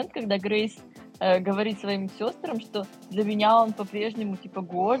есть момент, когда Грейс говорит своим сестрам, что для меня он по-прежнему, типа,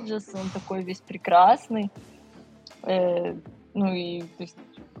 gorgeous, он такой весь прекрасный. То есть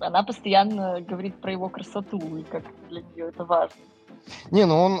она постоянно говорит про его красоту, и как для нее это важно. Не,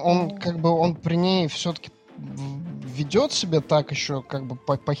 ну он как бы, он при ней все-таки ведет себя так еще как бы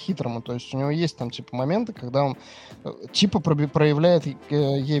по-хитрому. То есть у него есть там типа моменты, когда он типа проявляет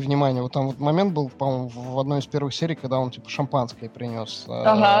ей внимание. Вот там вот момент был, по-моему, в одной из первых серий, когда он типа шампанское принес.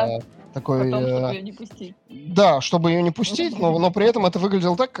 Такой... Потом, чтобы ее не пустить. Да, чтобы ее не пустить, но при этом это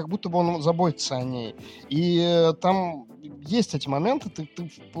выглядело так, как будто бы он заботится о ней. И там есть эти моменты,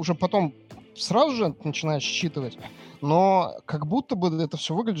 ты уже потом сразу же начинаешь считывать, но как будто бы это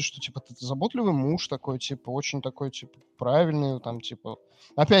все выглядит, что, типа, ты заботливый муж такой, типа, очень такой, типа, правильный, там, типа...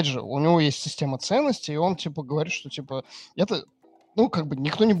 Опять же, у него есть система ценностей, и он, типа, говорит, что, типа, это... Ну, как бы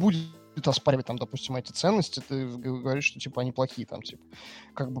никто не будет оспаривать, там, допустим, эти ценности, ты говоришь, что, типа, они плохие, там, типа.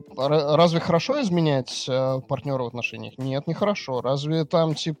 Как бы, разве хорошо изменять партнера в отношениях? Нет, не хорошо. Разве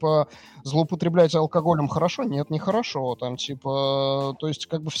там, типа, злоупотреблять алкоголем хорошо? Нет, не хорошо. Там, типа, то есть,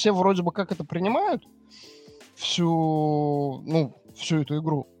 как бы, все вроде бы как это принимают, всю эту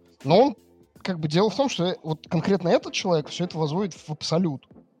игру. Но он, как бы, дело в том, что вот конкретно этот человек все это возводит в абсолют.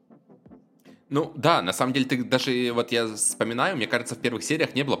 Ну, да, на самом деле, ты даже, вот я вспоминаю, мне кажется, в первых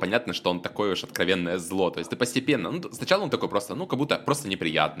сериях не было понятно, что он такое уж откровенное зло. То есть ты постепенно, ну, сначала он такой просто, ну, как будто просто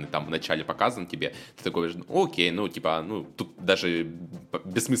неприятный, там, вначале показан тебе. Ты такой, ну, окей, ну, типа, ну, тут даже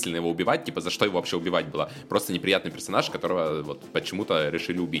бессмысленно его убивать, типа, за что его вообще убивать было? Просто неприятный персонаж, которого вот почему-то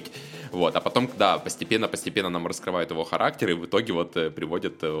решили убить. Вот, а потом, да, постепенно нам раскрывают его характер, и в итоге вот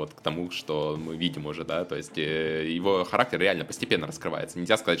приводят вот к тому, что мы видим уже, да, то есть его характер реально постепенно раскрывается.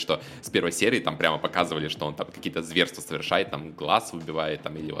 Нельзя сказать, что с первой серии там прямо показывали, что он там какие-то зверства совершает, там глаз выбивает,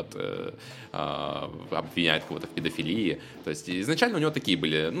 там, или вот обвиняет кого-то в педофилии. То есть изначально у него такие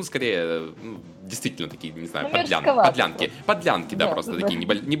были, ну, скорее, действительно такие, не знаю, подлянки, да, просто такие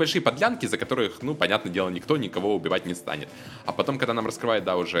небольшие подлянки, за которых, ну, понятное дело, никто никого убивать не станет. А потом, когда нам раскрывают,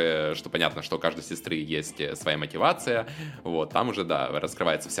 да, уже, что понятно, что у каждой сестры есть своя мотивация, вот, там уже, да,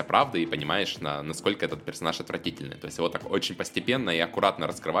 раскрывается вся правда, и понимаешь, насколько этот персонаж отвратительный. То есть его так очень постепенно и аккуратно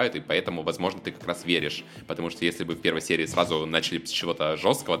раскрывают, и поэтому, возможно, ты как раз веришь, потому что если бы в первой серии сразу начали с чего-то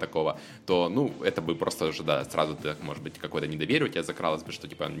жесткого такого, то, ну, это бы просто уже, да, сразу, может быть, какое-то недоверие у тебя закралось бы, что,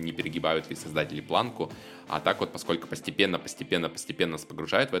 типа, не перегибают ли создатели планку, а так вот, поскольку постепенно нас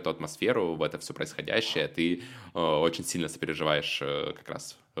погружают в эту атмосферу, в это все происходящее, ты очень сильно сопереживаешь как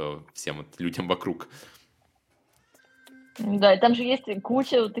раз всем вот людям вокруг. Да, и там же есть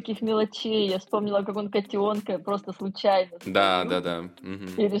куча вот таких мелочей. Я вспомнила, как он котенка просто случайно. Да.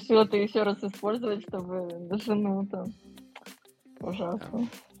 И решил это еще раз использовать, чтобы жену там. Ужасно. Да.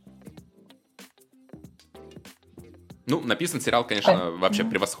 Ну, написан сериал, конечно, вообще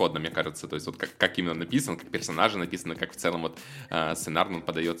превосходно, мне кажется. То есть вот как именно написан, как персонажи написаны, как в целом вот сценарно он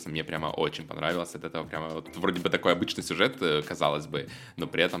подается, мне прямо очень понравилось. От этого прямо вот, вроде бы такой обычный сюжет, казалось бы, но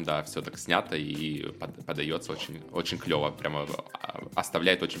при этом, да, все так снято и подается очень, очень клево. Прямо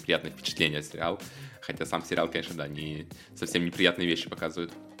оставляет очень приятное впечатление сериал. Хотя сам сериал, конечно, да, не совсем неприятные вещи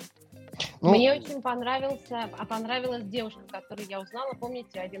показывает. Мне очень понравилась девушка, которую я узнала.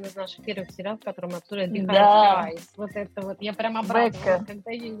 Помните, один из наших первых сериалов, который мы обсуждали, Да. Вот это вот, я прям обрадовалась,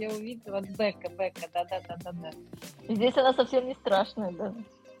 когда я ее увидела. Вот Бекка, да. Здесь она совсем не страшная, да.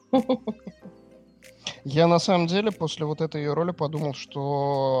 Я на самом деле после вот этой ее роли подумал,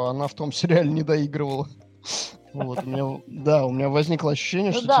 что она в том сериале не доигрывала. Вот, у меня возникло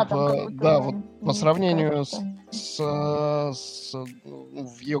ощущение, что типа, вот по сравнению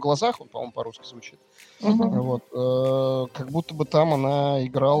в ее глазах, он, по-моему, по-русски звучит, вот, как будто бы там она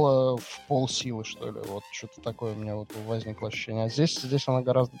играла в полсилы, что ли, вот, что-то такое у меня вот возникло ощущение. А здесь она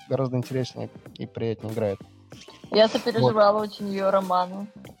гораздо интереснее и приятнее играет. Я сопереживала очень ее роману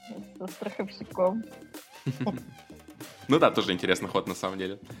со страховщиком. Ну да, тоже интересный ход на самом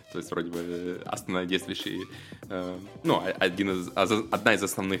деле. То есть вроде бы основная действующая, одна из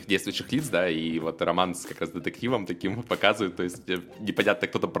основных действующих лиц, да, и вот роман с как раз детективом таким показывают, то есть непонятно,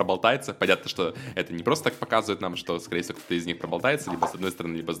 кто-то проболтается, понятно, что это не просто так показывает нам, что, скорее всего, кто-то из них проболтается, либо с одной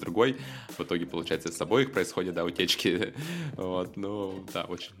стороны, либо с другой. В итоге, получается, с обоих происходят, да, утечки. Вот, ну, да,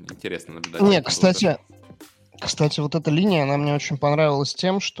 очень интересно наблюдать. Нет, кстати, вот эта линия, она мне очень понравилась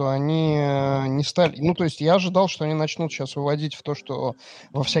тем, что они не стали... Ну, то есть я ожидал, что они начнут сейчас выводить в то, что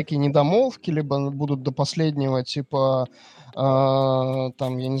во всякие недомолвки, либо будут до последнего, типа,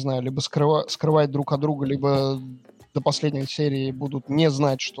 там, я не знаю, либо скрывать друг от друга, либо до последней серии будут не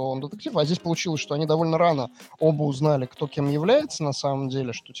знать, что он детектив. А здесь получилось, что они довольно рано оба узнали, кто кем является на самом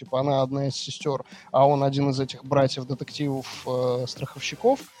деле, что, типа, она одна из сестер, а он один из этих братьев-детективов,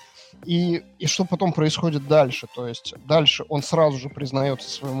 страховщиков. И что потом происходит дальше? То есть дальше он сразу же признается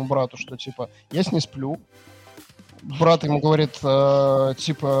своему брату, что типа я с ней сплю. Брат ему говорит,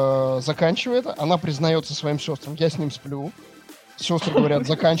 типа заканчивай это. Она признается своим сестрам, я с ним сплю. сестры говорят,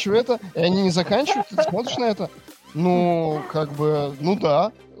 заканчивай это, и они не заканчивают, ты смотришь на это, ну, как бы, ну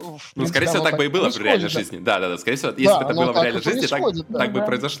да. Ну, скорее всего, так бы и было в реальной жизни. Да, скорее всего, если бы это было в реальной жизни, так бы и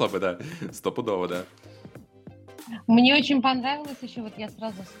произошло бы, да, стопудово, да. Мне очень понравилось еще, вот я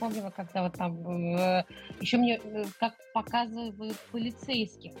сразу вспомнила, когда вот там, еще мне, как показывают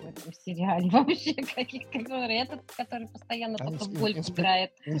полицейских в этом сериале, вообще, этот, который постоянно потом в гольф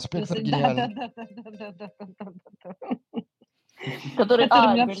играет. Инспектор гениальный. Да. Которым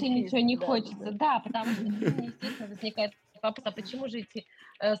вообще ничего не хочется. Да, потому что, естественно, возникает вопрос, а почему же эти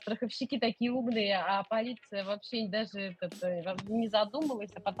страховщики такие умные, а полиция вообще даже не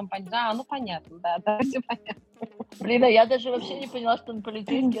задумывалась, а потом ну понятно, да, все понятно. Блин, а я даже вообще не поняла, что он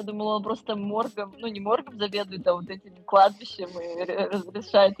полицейский. Я думала, он просто моргом, ну не моргом заведует, а вот этим кладбищем и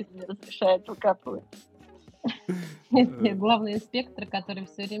разрешает или не разрешает выкапывать. Нет, главный инспектор, который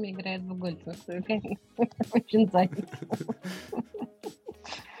все время играет в гольф. Очень занят.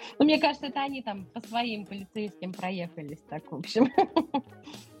 Ну, мне кажется, это они там по своим полицейским проехались, так, в общем.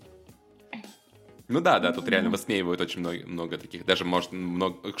 Ну да, тут реально высмеивают очень много таких. Даже, может,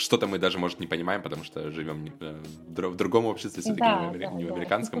 что-то мы даже, может, не понимаем, потому что живем в другом обществе, все-таки не в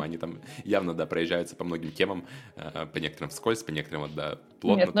американском. Они там явно, да, проезжаются по многим темам, по некоторым вскользь, по некоторым, вот, да,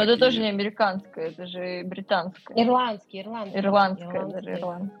 плотно. Нет, но это тоже не американское, это же британское. Ирландское. Даже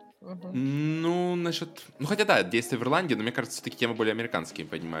ирландское. Ну, насчет... Ну, хотя, да, действие в Ирландии, но мне кажется, все-таки темы более американские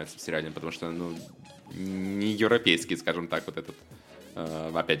поднимаются в сериале, потому что, ну, не европейские, скажем так, вот этот...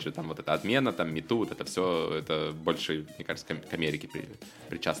 Опять же, там вот эта отмена, там МИТУ, вот это все, это больше, мне кажется, к Америке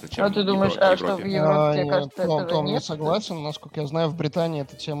причастно, чем а ты думаешь, Европе. что в Европе, мне кажется, этого Том, нет? не согласен. Насколько я знаю, в Британии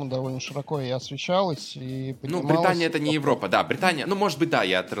эта тема довольно широко и освещалась, и поднималась. Ну, Британия — это не Европа, да. Британия, ну, может быть, да,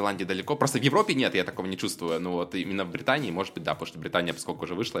 я от Ирландии далеко. Просто в Европе нет, я такого не чувствую. Ну, вот именно в Британии, может быть, да, потому что Британия, поскольку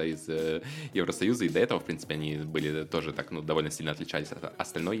уже вышла из Евросоюза, и до этого, в принципе, они были тоже так, ну, довольно сильно отличались от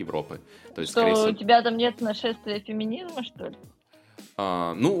остальной Европы. То есть, что, скорее всего... у тебя там нет нашествия феминизма, что ли?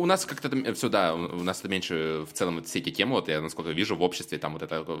 Ну, у нас как-то все, да, у нас это меньше в целом все эти темы, вот я, насколько вижу, в обществе, там вот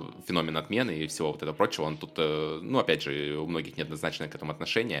это феномен отмены и всего вот этого прочего, он тут, ну, опять же, у многих неоднозначное к этому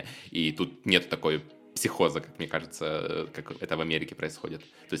отношение, и тут нет такой психоза, как мне кажется, как это в Америке происходит.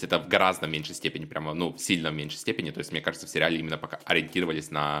 То есть это в гораздо меньшей степени, прямо, ну, сильно в меньшей степени. То есть, мне кажется, в сериале именно пока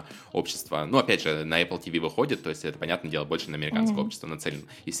ориентировались на общество. Ну, опять же, на Apple TV выходит, то есть это, понятное дело, больше на американское общество нацелен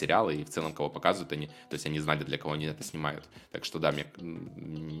и сериалы, и в целом, кого показывают они. То есть они знали, для кого они это снимают. Так что, да,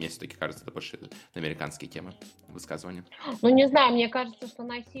 мне все-таки кажется, это больше на американские темы высказывания. Ну, не знаю, мне кажется, что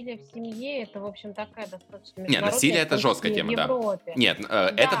насилие в семье — это, в общем, такая достаточно международная... Нет, насилие — это жесткая тема, да. Нет,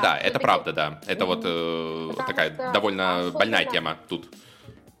 это да, это правда, да. Это вот такая довольно больная тема тут.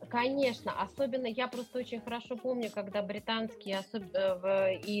 Конечно, особенно я просто очень хорошо помню, когда британские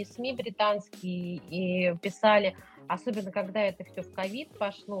и СМИ британские и писали, особенно когда это все в ковид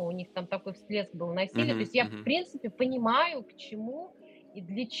пошло, у них там такой всплеск был насилия. То есть я, в принципе, понимаю, к чему и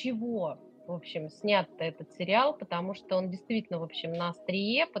для чего, в общем, снят этот сериал, потому что он действительно, в общем, на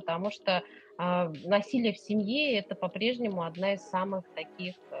острие, потому что насилие в семье — это по-прежнему одна из самых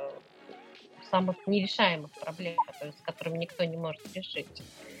таких... самых нерешаемых проблем, с которыми никто не может решить.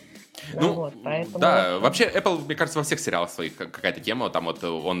 Ну, вот, поэтому... да, вообще Apple, мне кажется, во всех сериалах своих какая-то тема, там вот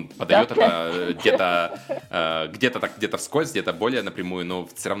он подает это где-то вскользь, где-то более напрямую, но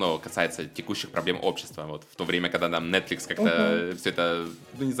все равно касается текущих проблем общества. Вот в то время, когда нам Netflix как-то все это,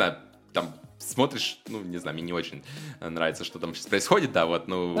 ну, не знаю, там смотришь, ну, не знаю, мне не очень нравится, что там сейчас происходит, да, вот,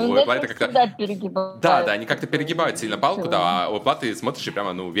 ну, у Apple это как-то... Да, они как-то перегибают сильно палку, да, а у Apple ты смотришь и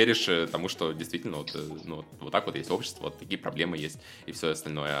прямо, ну, веришь тому, что действительно вот, ну, вот так вот есть общество, вот такие проблемы есть и все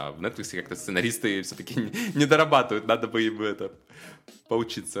остальное. А в Netflix как-то сценаристы все-таки не дорабатывают, надо бы им это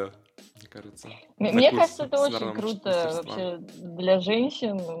поучиться, мне кажется. Мне кажется, это очень круто вообще для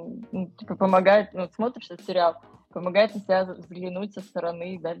женщин, типа, помогает, ну, смотришь этот сериал, помогает на себя взглянуть со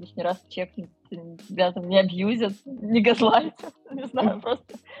стороны, да, лишний раз чекнуть, тебя там не абьюзят, не газлайтят, не знаю,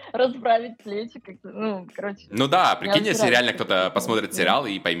 просто расправить плечи как-то, ну, короче. Ну да, прикинь, если реально кто-то посмотрит сериал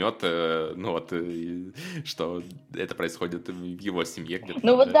и поймет, ну вот, что это происходит в его семье где-то.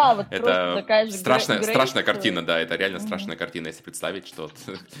 Ну вот да, вот это просто такая же страшная картина, да, это реально страшная картина, если представить, что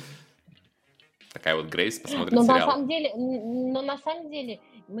такая вот Грейс посмотрит сериал. На самом деле,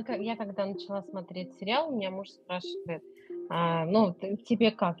 я когда начала смотреть сериал, у меня муж спрашивает, ну,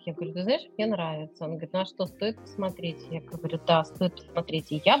 тебе как? Я говорю, ты знаешь, мне нравится. Он говорит, ну а что, стоит посмотреть? Я говорю, да, стоит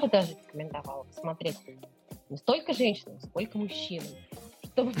посмотреть. И я бы даже рекомендовала посмотреть не столько женщинам, сколько мужчинам,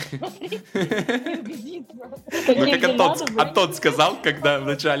 чтобы посмотреть и убедиться. Ну, как Антон сказал, когда в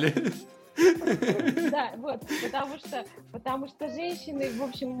начале... Да, вот, потому что женщины, в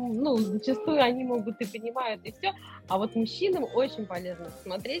общем, ну, зачастую они могут и понимают, и все, а вот мужчинам очень полезно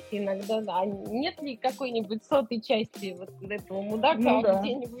смотреть иногда, да, нет ли какой-нибудь сотой части вот этого мудака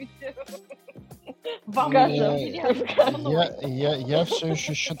где-нибудь вам Я все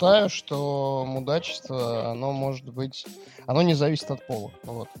еще считаю, что мудачество, оно может быть, оно не зависит от пола,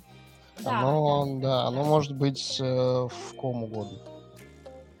 вот. Оно может быть в ком угодно.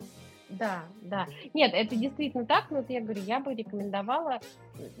 Да. Нет, это действительно так, но вот я говорю, я бы рекомендовала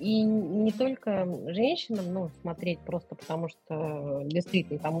и не только женщинам, ну, смотреть просто потому, что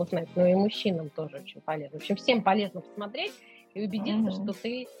действительно там узнать, но и мужчинам тоже очень полезно. В общем, всем полезно посмотреть и убедиться, что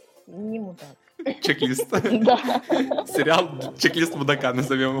ты не мудак. Чек-лист. Сериал «Чек-лист мудака»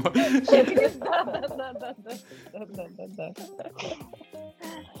 назовем его. Чек-лист, да.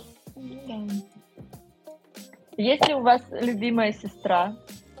 Есть ли у вас любимая сестра?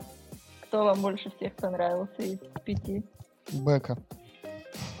 Кто вам больше всех понравился из 5? Бека.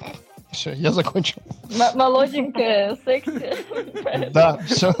 Все, я закончил. Молоденькая, секси. Да,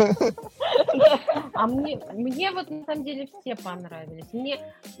 все. А мне вот на самом деле все понравились. Мне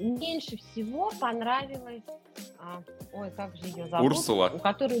меньше всего понравилась, как же ее зовут? Урсула. У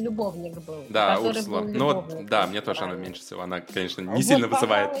которой любовник был. Да, Урсула. Ну, да, мне тоже она меньше всего. Она, конечно, не сильно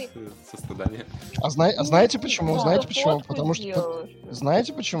вызывает сострадания. Знаете почему? Знаете почему? Потому что...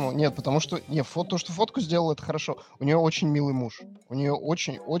 Знаете почему? Нет, потому что... то, что фотку сделал, это хорошо. У нее очень милый муж. У нее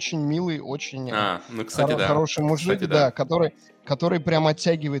очень милый, очень ну, кстати, хороший мужик, кстати, да, который прям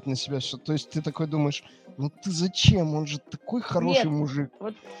оттягивает на себя все. То есть ты такой думаешь, ну ты зачем? Он же такой хороший мужик.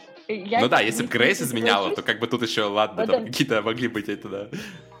 Вот ну да, если бы Грейс изменяла, то как бы тут еще, ладно, там какие-то могли быть эти, да,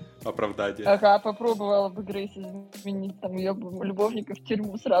 оправдания. Ага, попробовала бы Грейс изменить, там, ее бы любовника в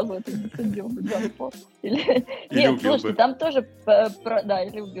тюрьму сразу, это засадил бы Джампо. Нет, слушайте, там тоже,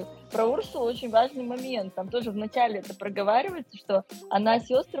 или убил. Про Урсулу очень важный момент, там тоже вначале это проговаривается, что она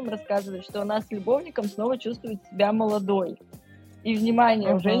сестрам рассказывает, что она с любовником снова чувствует себя молодой. И,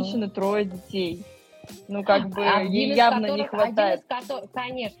 внимание, у женщины 3 детей. Ну, как бы, ей явно не хватает.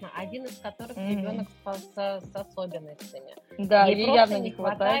 Один из которых ребенок с особенностями. Да, ей явно не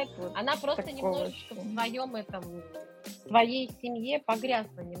хватает. Она просто немножечко в своем в своей семье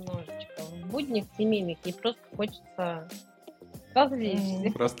погрязла немножечко. В буднях семейных ей просто хочется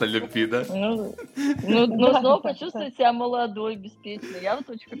развлечься. Просто любви, да? Ну, снова почувствовать себя молодой, беспечной. Я вот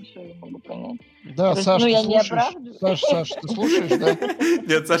очень хорошо ее могу понять. Да, Саша, ты не слушаешь? Саша, ты слушаешь, да?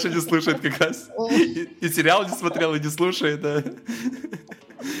 Нет, Саша не слушает как раз. И сериал не смотрел, и не слушает, да.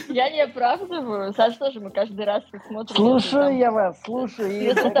 Я не оправдываю. Саша тоже, мы каждый раз смотрим. Слушаю я вас, слушаю.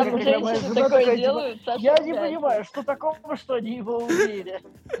 Если там женщины такое делают, Саша... Я не понимаю, что такого, что они его убили.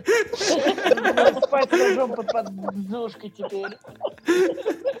 Спать с ножом под подушкой теперь.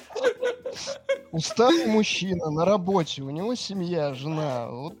 Усталый мужчина на работе, у него семья, жена.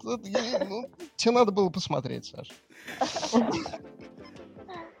 Вот тебе надо было посмотреть, Саша.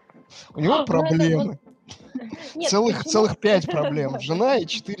 У него проблемы. Целых 5 проблем. Жена и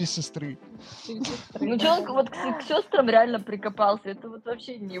 4 сестры. Ну, что он вот к сестрам реально прикопался? Это вот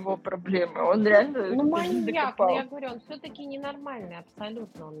вообще не его проблема. Он реально... Ну, маньяк, но я говорю, он все-таки ненормальный,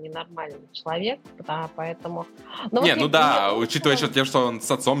 абсолютно он ненормальный человек, да, поэтому... учитывая еще тем, что он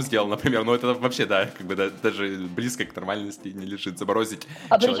с отцом сделал, например, ну, это вообще, да, как бы даже близко к нормальности не лежит. Заморозить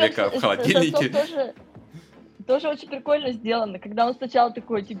человека в холодильнике. Тоже очень прикольно сделано, когда он сначала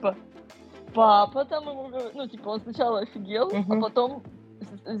такой, типа, папа там ему говорит, ну, типа, он сначала офигел, а потом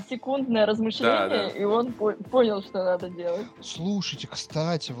секундное размышление, и он понял, что надо делать. Слушайте,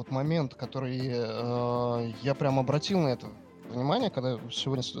 кстати, вот момент, который я прям обратил на это внимание, когда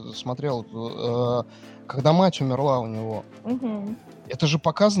сегодня смотрел, когда мать умерла у него. Это же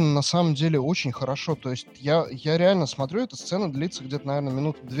показано на самом деле очень хорошо. То есть я реально смотрю, эта сцена длится где-то, наверное,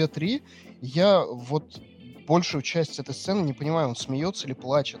 минут 2-3. Я вот большую часть этой сцены не понимаю, он смеется или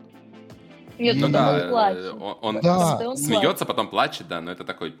плачет. Нет, он смеется, плачет. потом плачет, да, но это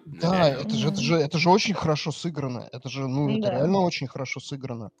такой... Да, это же очень хорошо сыграно. Это же, это реально очень хорошо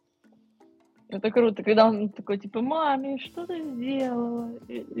сыграно. Это круто, когда он такой, типа, маме, что ты сделала?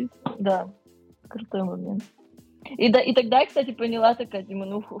 Да, крутой момент. И тогда я, кстати, поняла такая,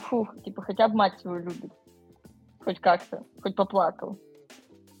 типа, типа, хотя бы мать свою любит. Хоть как-то, хоть поплакал.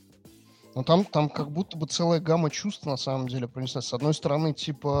 Ну, там как будто бы целая гамма чувств, на самом деле, пронеслась. С одной стороны,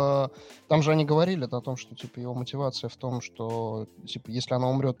 типа, там же они говорили о том, что, типа, его мотивация в том, что, типа, если она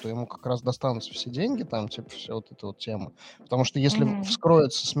умрет, то ему как раз достанутся все деньги, там, типа, вся вот эта вот тема. Потому что если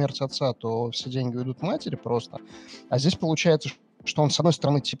вскроется смерть отца, то все деньги уйдут матери просто. А здесь получается, что он, с одной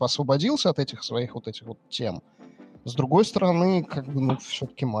стороны, типа, освободился от этих своих вот этих вот тем. С другой стороны, как бы, ну,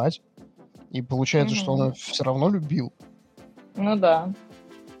 все-таки мать. И получается, что он все равно любил. Ну да.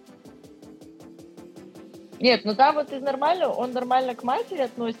 Нет, ну там вот он нормально к матери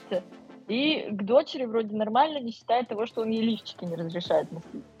относится, и к дочери вроде нормально, не считая того, что он ей лифчики не разрешает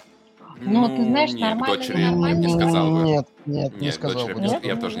носить. Ну, ты знаешь, нет, к нормально, дочери нормально. не сказал бы. Нет, не Нет, сказал дочери, бы. Нет?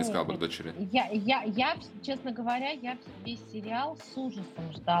 я тоже не сказал бы к дочери. Я, честно говоря, я весь сериал с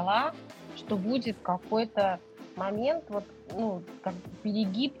ужасом ждала, что будет какой-то момент, вот, ну, как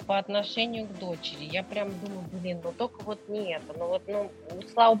перегиб по отношению к дочери. Я прям думаю, блин, ну только вот не это. Ну,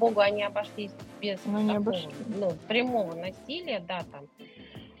 слава богу, они обошлись без такого, прямого насилия, да, там.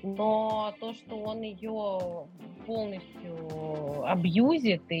 Но то, что он ее полностью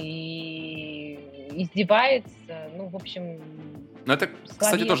абьюзит и издевается, ну, в общем, Ну, это,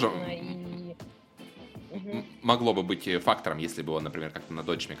 кстати, тоже Мгм. могло бы быть фактором, если бы он, например, как-то на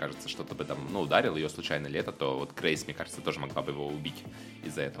дочь, мне кажется, что-то бы там, ну, ударил ее случайно или это, то вот Грейс, мне кажется, тоже могла бы его убить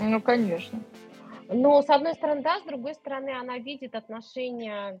из-за этого. Ну, конечно. Ну, с одной стороны, да, с другой стороны, она видит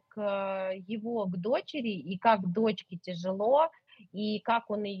отношение к к дочери, и как дочке тяжело, и как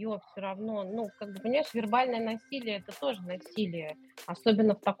он ее все равно, ну, как бы, понимаешь, вербальное насилие – это тоже насилие,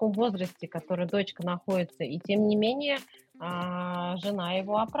 особенно в таком возрасте, в котором дочка находится, и тем не менее жена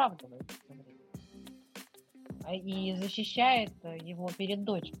его оправдывает и защищает его перед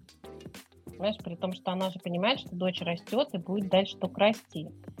дочкой. Понимаешь, при том, что она же понимает, что дочь растет и будет дальше только расти.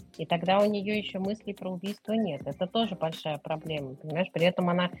 И тогда у нее еще мыслей про убийство нет. Это тоже большая проблема, понимаешь? При этом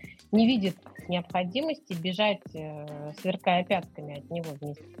она не видит необходимости бежать, сверкая пятками от него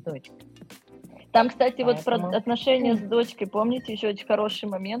вместе с дочкой. Там, кстати, вот Поэтому- про отношения с дочкой, помните, еще очень хороший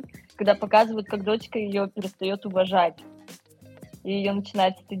момент, когда показывают, как дочка ее перестает уважать, и ее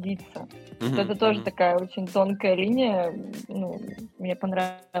начинает стыдиться. Вот это тоже такая очень тонкая линия. Ну, мне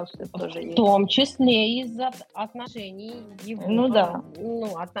понравилось, что это тоже В есть. том числе из-за отношений его, Ну да.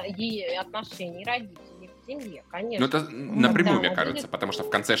 отношений родителей в семье, Ну, конечно. это напрямую, Да, мне он кажется, видит- потому что в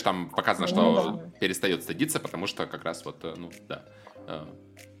конце ж там показано, Ну что да. перестает стыдиться, потому что как раз вот, ну, да.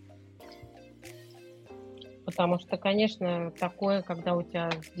 Потому что, конечно, такое, когда у тебя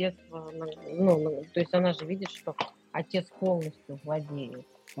с детства, то есть она же видит, что отец полностью владеет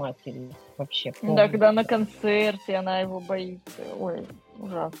матерью вообще. Да, полностью. когда на концерте она его боится. Ой,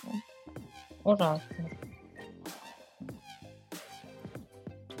 ужасно. Ужасно.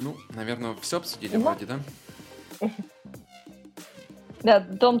 Ну, наверное, все обсудили Ну. вроде, да? Да,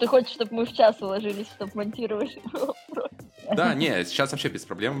 Том, ты хочешь, чтобы мы в час уложились, чтобы монтировать? Да, не, сейчас вообще без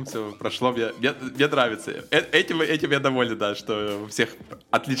проблем все прошло. Мне нравится. Этим я доволен, да, что у всех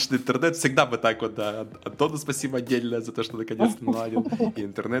отличный интернет. Всегда бы так вот, да. Антону спасибо отдельно за то, что наконец-то наладил. И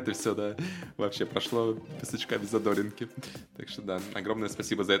интернет, и все, да. Вообще прошло без сучка, без задоринки. Так что, да, огромное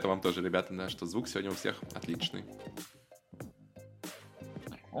спасибо за это вам тоже, ребята, да, что звук сегодня у всех отличный.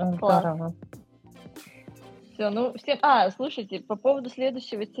 Здорово. Все, ну, всем... слушайте, по поводу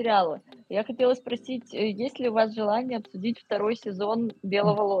следующего сериала. Я хотела спросить, есть ли у вас желание обсудить второй сезон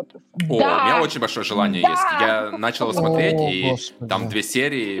 «Белого лотоса»? О, у меня очень большое желание есть. Я начал его смотреть, О, и Господи. там 2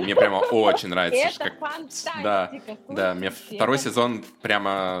 серии, мне прямо очень нравится. Это фантастика. Да, мне слушайте, второй это- сезон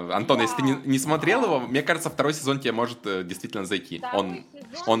прямо... Антон, если ты не смотрел его, мне кажется, второй сезон тебе может действительно зайти. Второй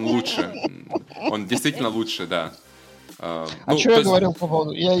сезон Он я лучше. Он действительно лучше, да. А Ну, что то я есть, говорил по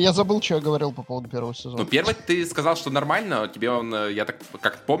поводу... Я забыл, что я говорил по поводу первого сезона. ну, первый ты сказал, что нормально, тебе он, я так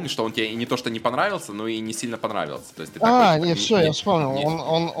как помню, что он тебе и не то, что не понравился, но и не сильно понравился. То есть ты такой, типа, Не, все, я вспомнил. не-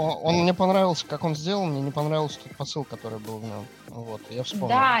 Он мне понравился, как он сделан, мне не понравился тот посыл, который был в нем. Вот, я вспомнил.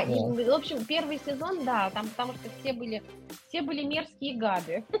 Да, и, в общем, первый сезон, да, там потому что все были мерзкие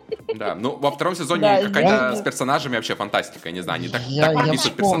гады. Да, ну во втором сезоне Да, какая-то я- с персонажами вообще фантастика, я не знаю, они так Я прописывают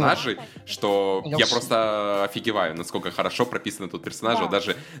вспомнил. персонажей, что Я я вс- просто офигеваю, насколько хорошо прописаны тут персонажи. Да.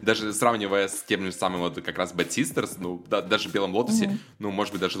 Вот даже сравнивая с тем же самым вот как раз Bad Sisters, ну даже в Белом Лотосе, ну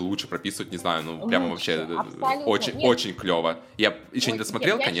может быть даже лучше прописывать, не знаю, ну прямо Лучше, вообще абсолютно. очень Нет. очень клево. Я еще не Ой,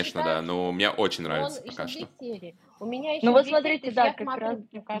 досмотрел, я конечно, считаю, да, но мне очень нравится Он пока еще что. 2 серии. У меня еще Ну вот 2 смотрите, серии, то есть да, я как смотрю раз...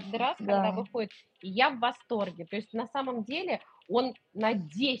 каждый раз, Да. когда выходит, и я в восторге. То есть на самом деле он на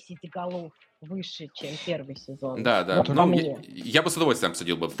 10 голов выше, чем первый сезон. Да, да. Вот по Ну, мне. я бы с удовольствием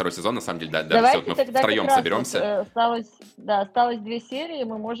обсудил бы второй сезон, на самом деле, да, даже если Давайте вот мы тогда втроем как раз соберемся. вот, осталось 2 серии,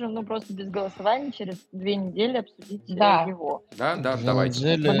 мы можем, ну, просто без голосования через 2 недели обсудить Да. его. Да, 2 давайте.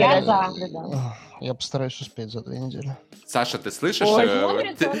 недели. Я за. Я постараюсь успеть за 2 недели. Саша, ты слышишь? Ой,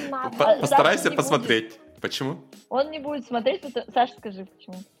 смотрит Ты он на- постарайся Саша не посмотреть. Почему? Он не будет смотреть, Саша, скажи,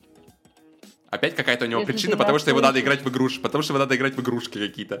 почему. Опять какая-то у него Если причина, ты потому нас что его надо слышишь. играть в игрушки. Потому что его надо играть в игрушки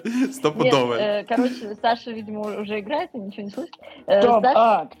какие-то. Нет, Стопудово. короче, Саша, видимо, уже играет и ничего не слышит. Том,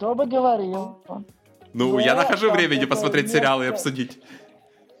 Саша... кто бы говорил? Ну, я нахожу там времени такое посмотреть сериалы и место. обсудить.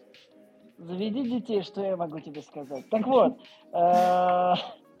 Заведи детей, что я могу тебе сказать. Так вот.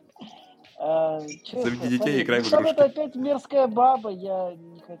 Заведи детей, играй в Там это игрушки. опять мерзкая баба, я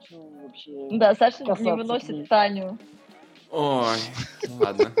не хочу вообще Да, Саша не касаться к ней. выносит Таню. Ой,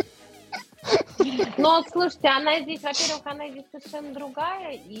 ладно. Но, слушайте, она здесь, во-первых, она здесь совершенно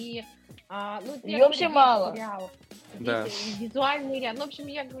другая, и... Её вообще мало. Да. Визуальный ряд. Ну, в общем,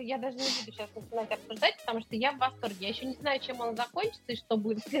 я даже не буду сейчас начинать обсуждать, потому что я в восторге. Я еще не знаю, чем он закончится и что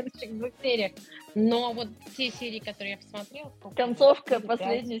будет в следующих 2 сериях. Но вот те серии, которые я посмотрела... Концовка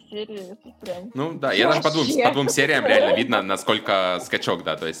последней серии. Это прям... Ну да, я даже по 2 сериям реально видно, насколько скачок,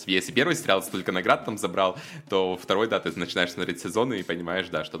 да. То есть, если первый сериал столько наград там забрал, то второй, да, ты начинаешь смотреть сезоны и понимаешь,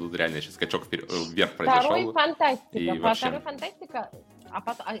 да, что тут реально еще скачок вверх произошел. Второй фантастика. И вообще... Второй фантастика,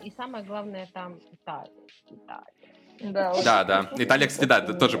 и самое главное там Италия. Да. Италия, кстати, да,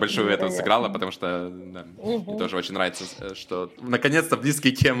 тоже большую эту сыграла, потому что да, мне тоже очень нравится, что наконец-то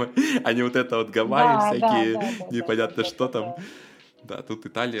близкие темы, а не вот это вот Гавайи всякие, непонятно что там. Да, тут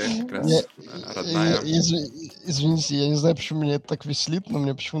Италия как раз родная. Извините, я не знаю, почему меня это так веселит, но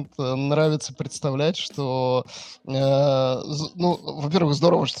мне почему-то нравится представлять, что, во-первых,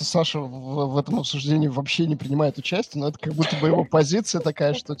 здорово, что Саша в этом обсуждении вообще не принимает участие, но это как будто бы его позиция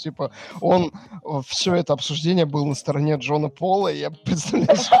такая, что, типа, он все это обсуждение был на стороне Джона Пола, и я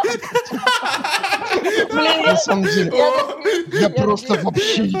представляю, на самом деле, я просто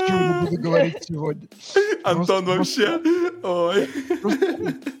вообще ничего не буду говорить сегодня. Антон вообще, ой.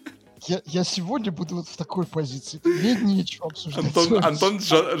 Я сегодня буду вот в такой позиции. Мне нечего обсуждать. Антон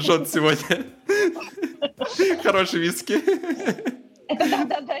жжет сегодня. Хороший виски. Да,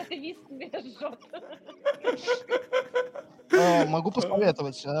 это виски меня жжет. Могу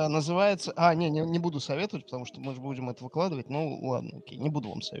посоветовать. Называется... Не буду советовать, потому что мы же будем это выкладывать. Ну, ладно, окей, не буду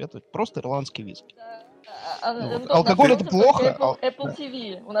вам советовать. Просто ирландский виски. Алкоголь — это плохо. Apple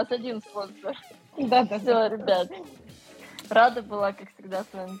TV. У нас один спонсор. Да. Все, ребят. Рада была, как всегда, с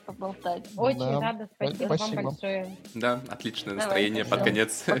вами поболтать. Очень рада. Спасибо вам большое. Да, отличное настроение под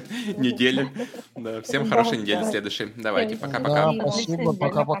конец недели. Да, всем хорошей недели следующей. Давайте, пока-пока. Спасибо,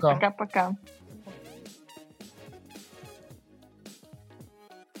 пока-пока. Пока-пока.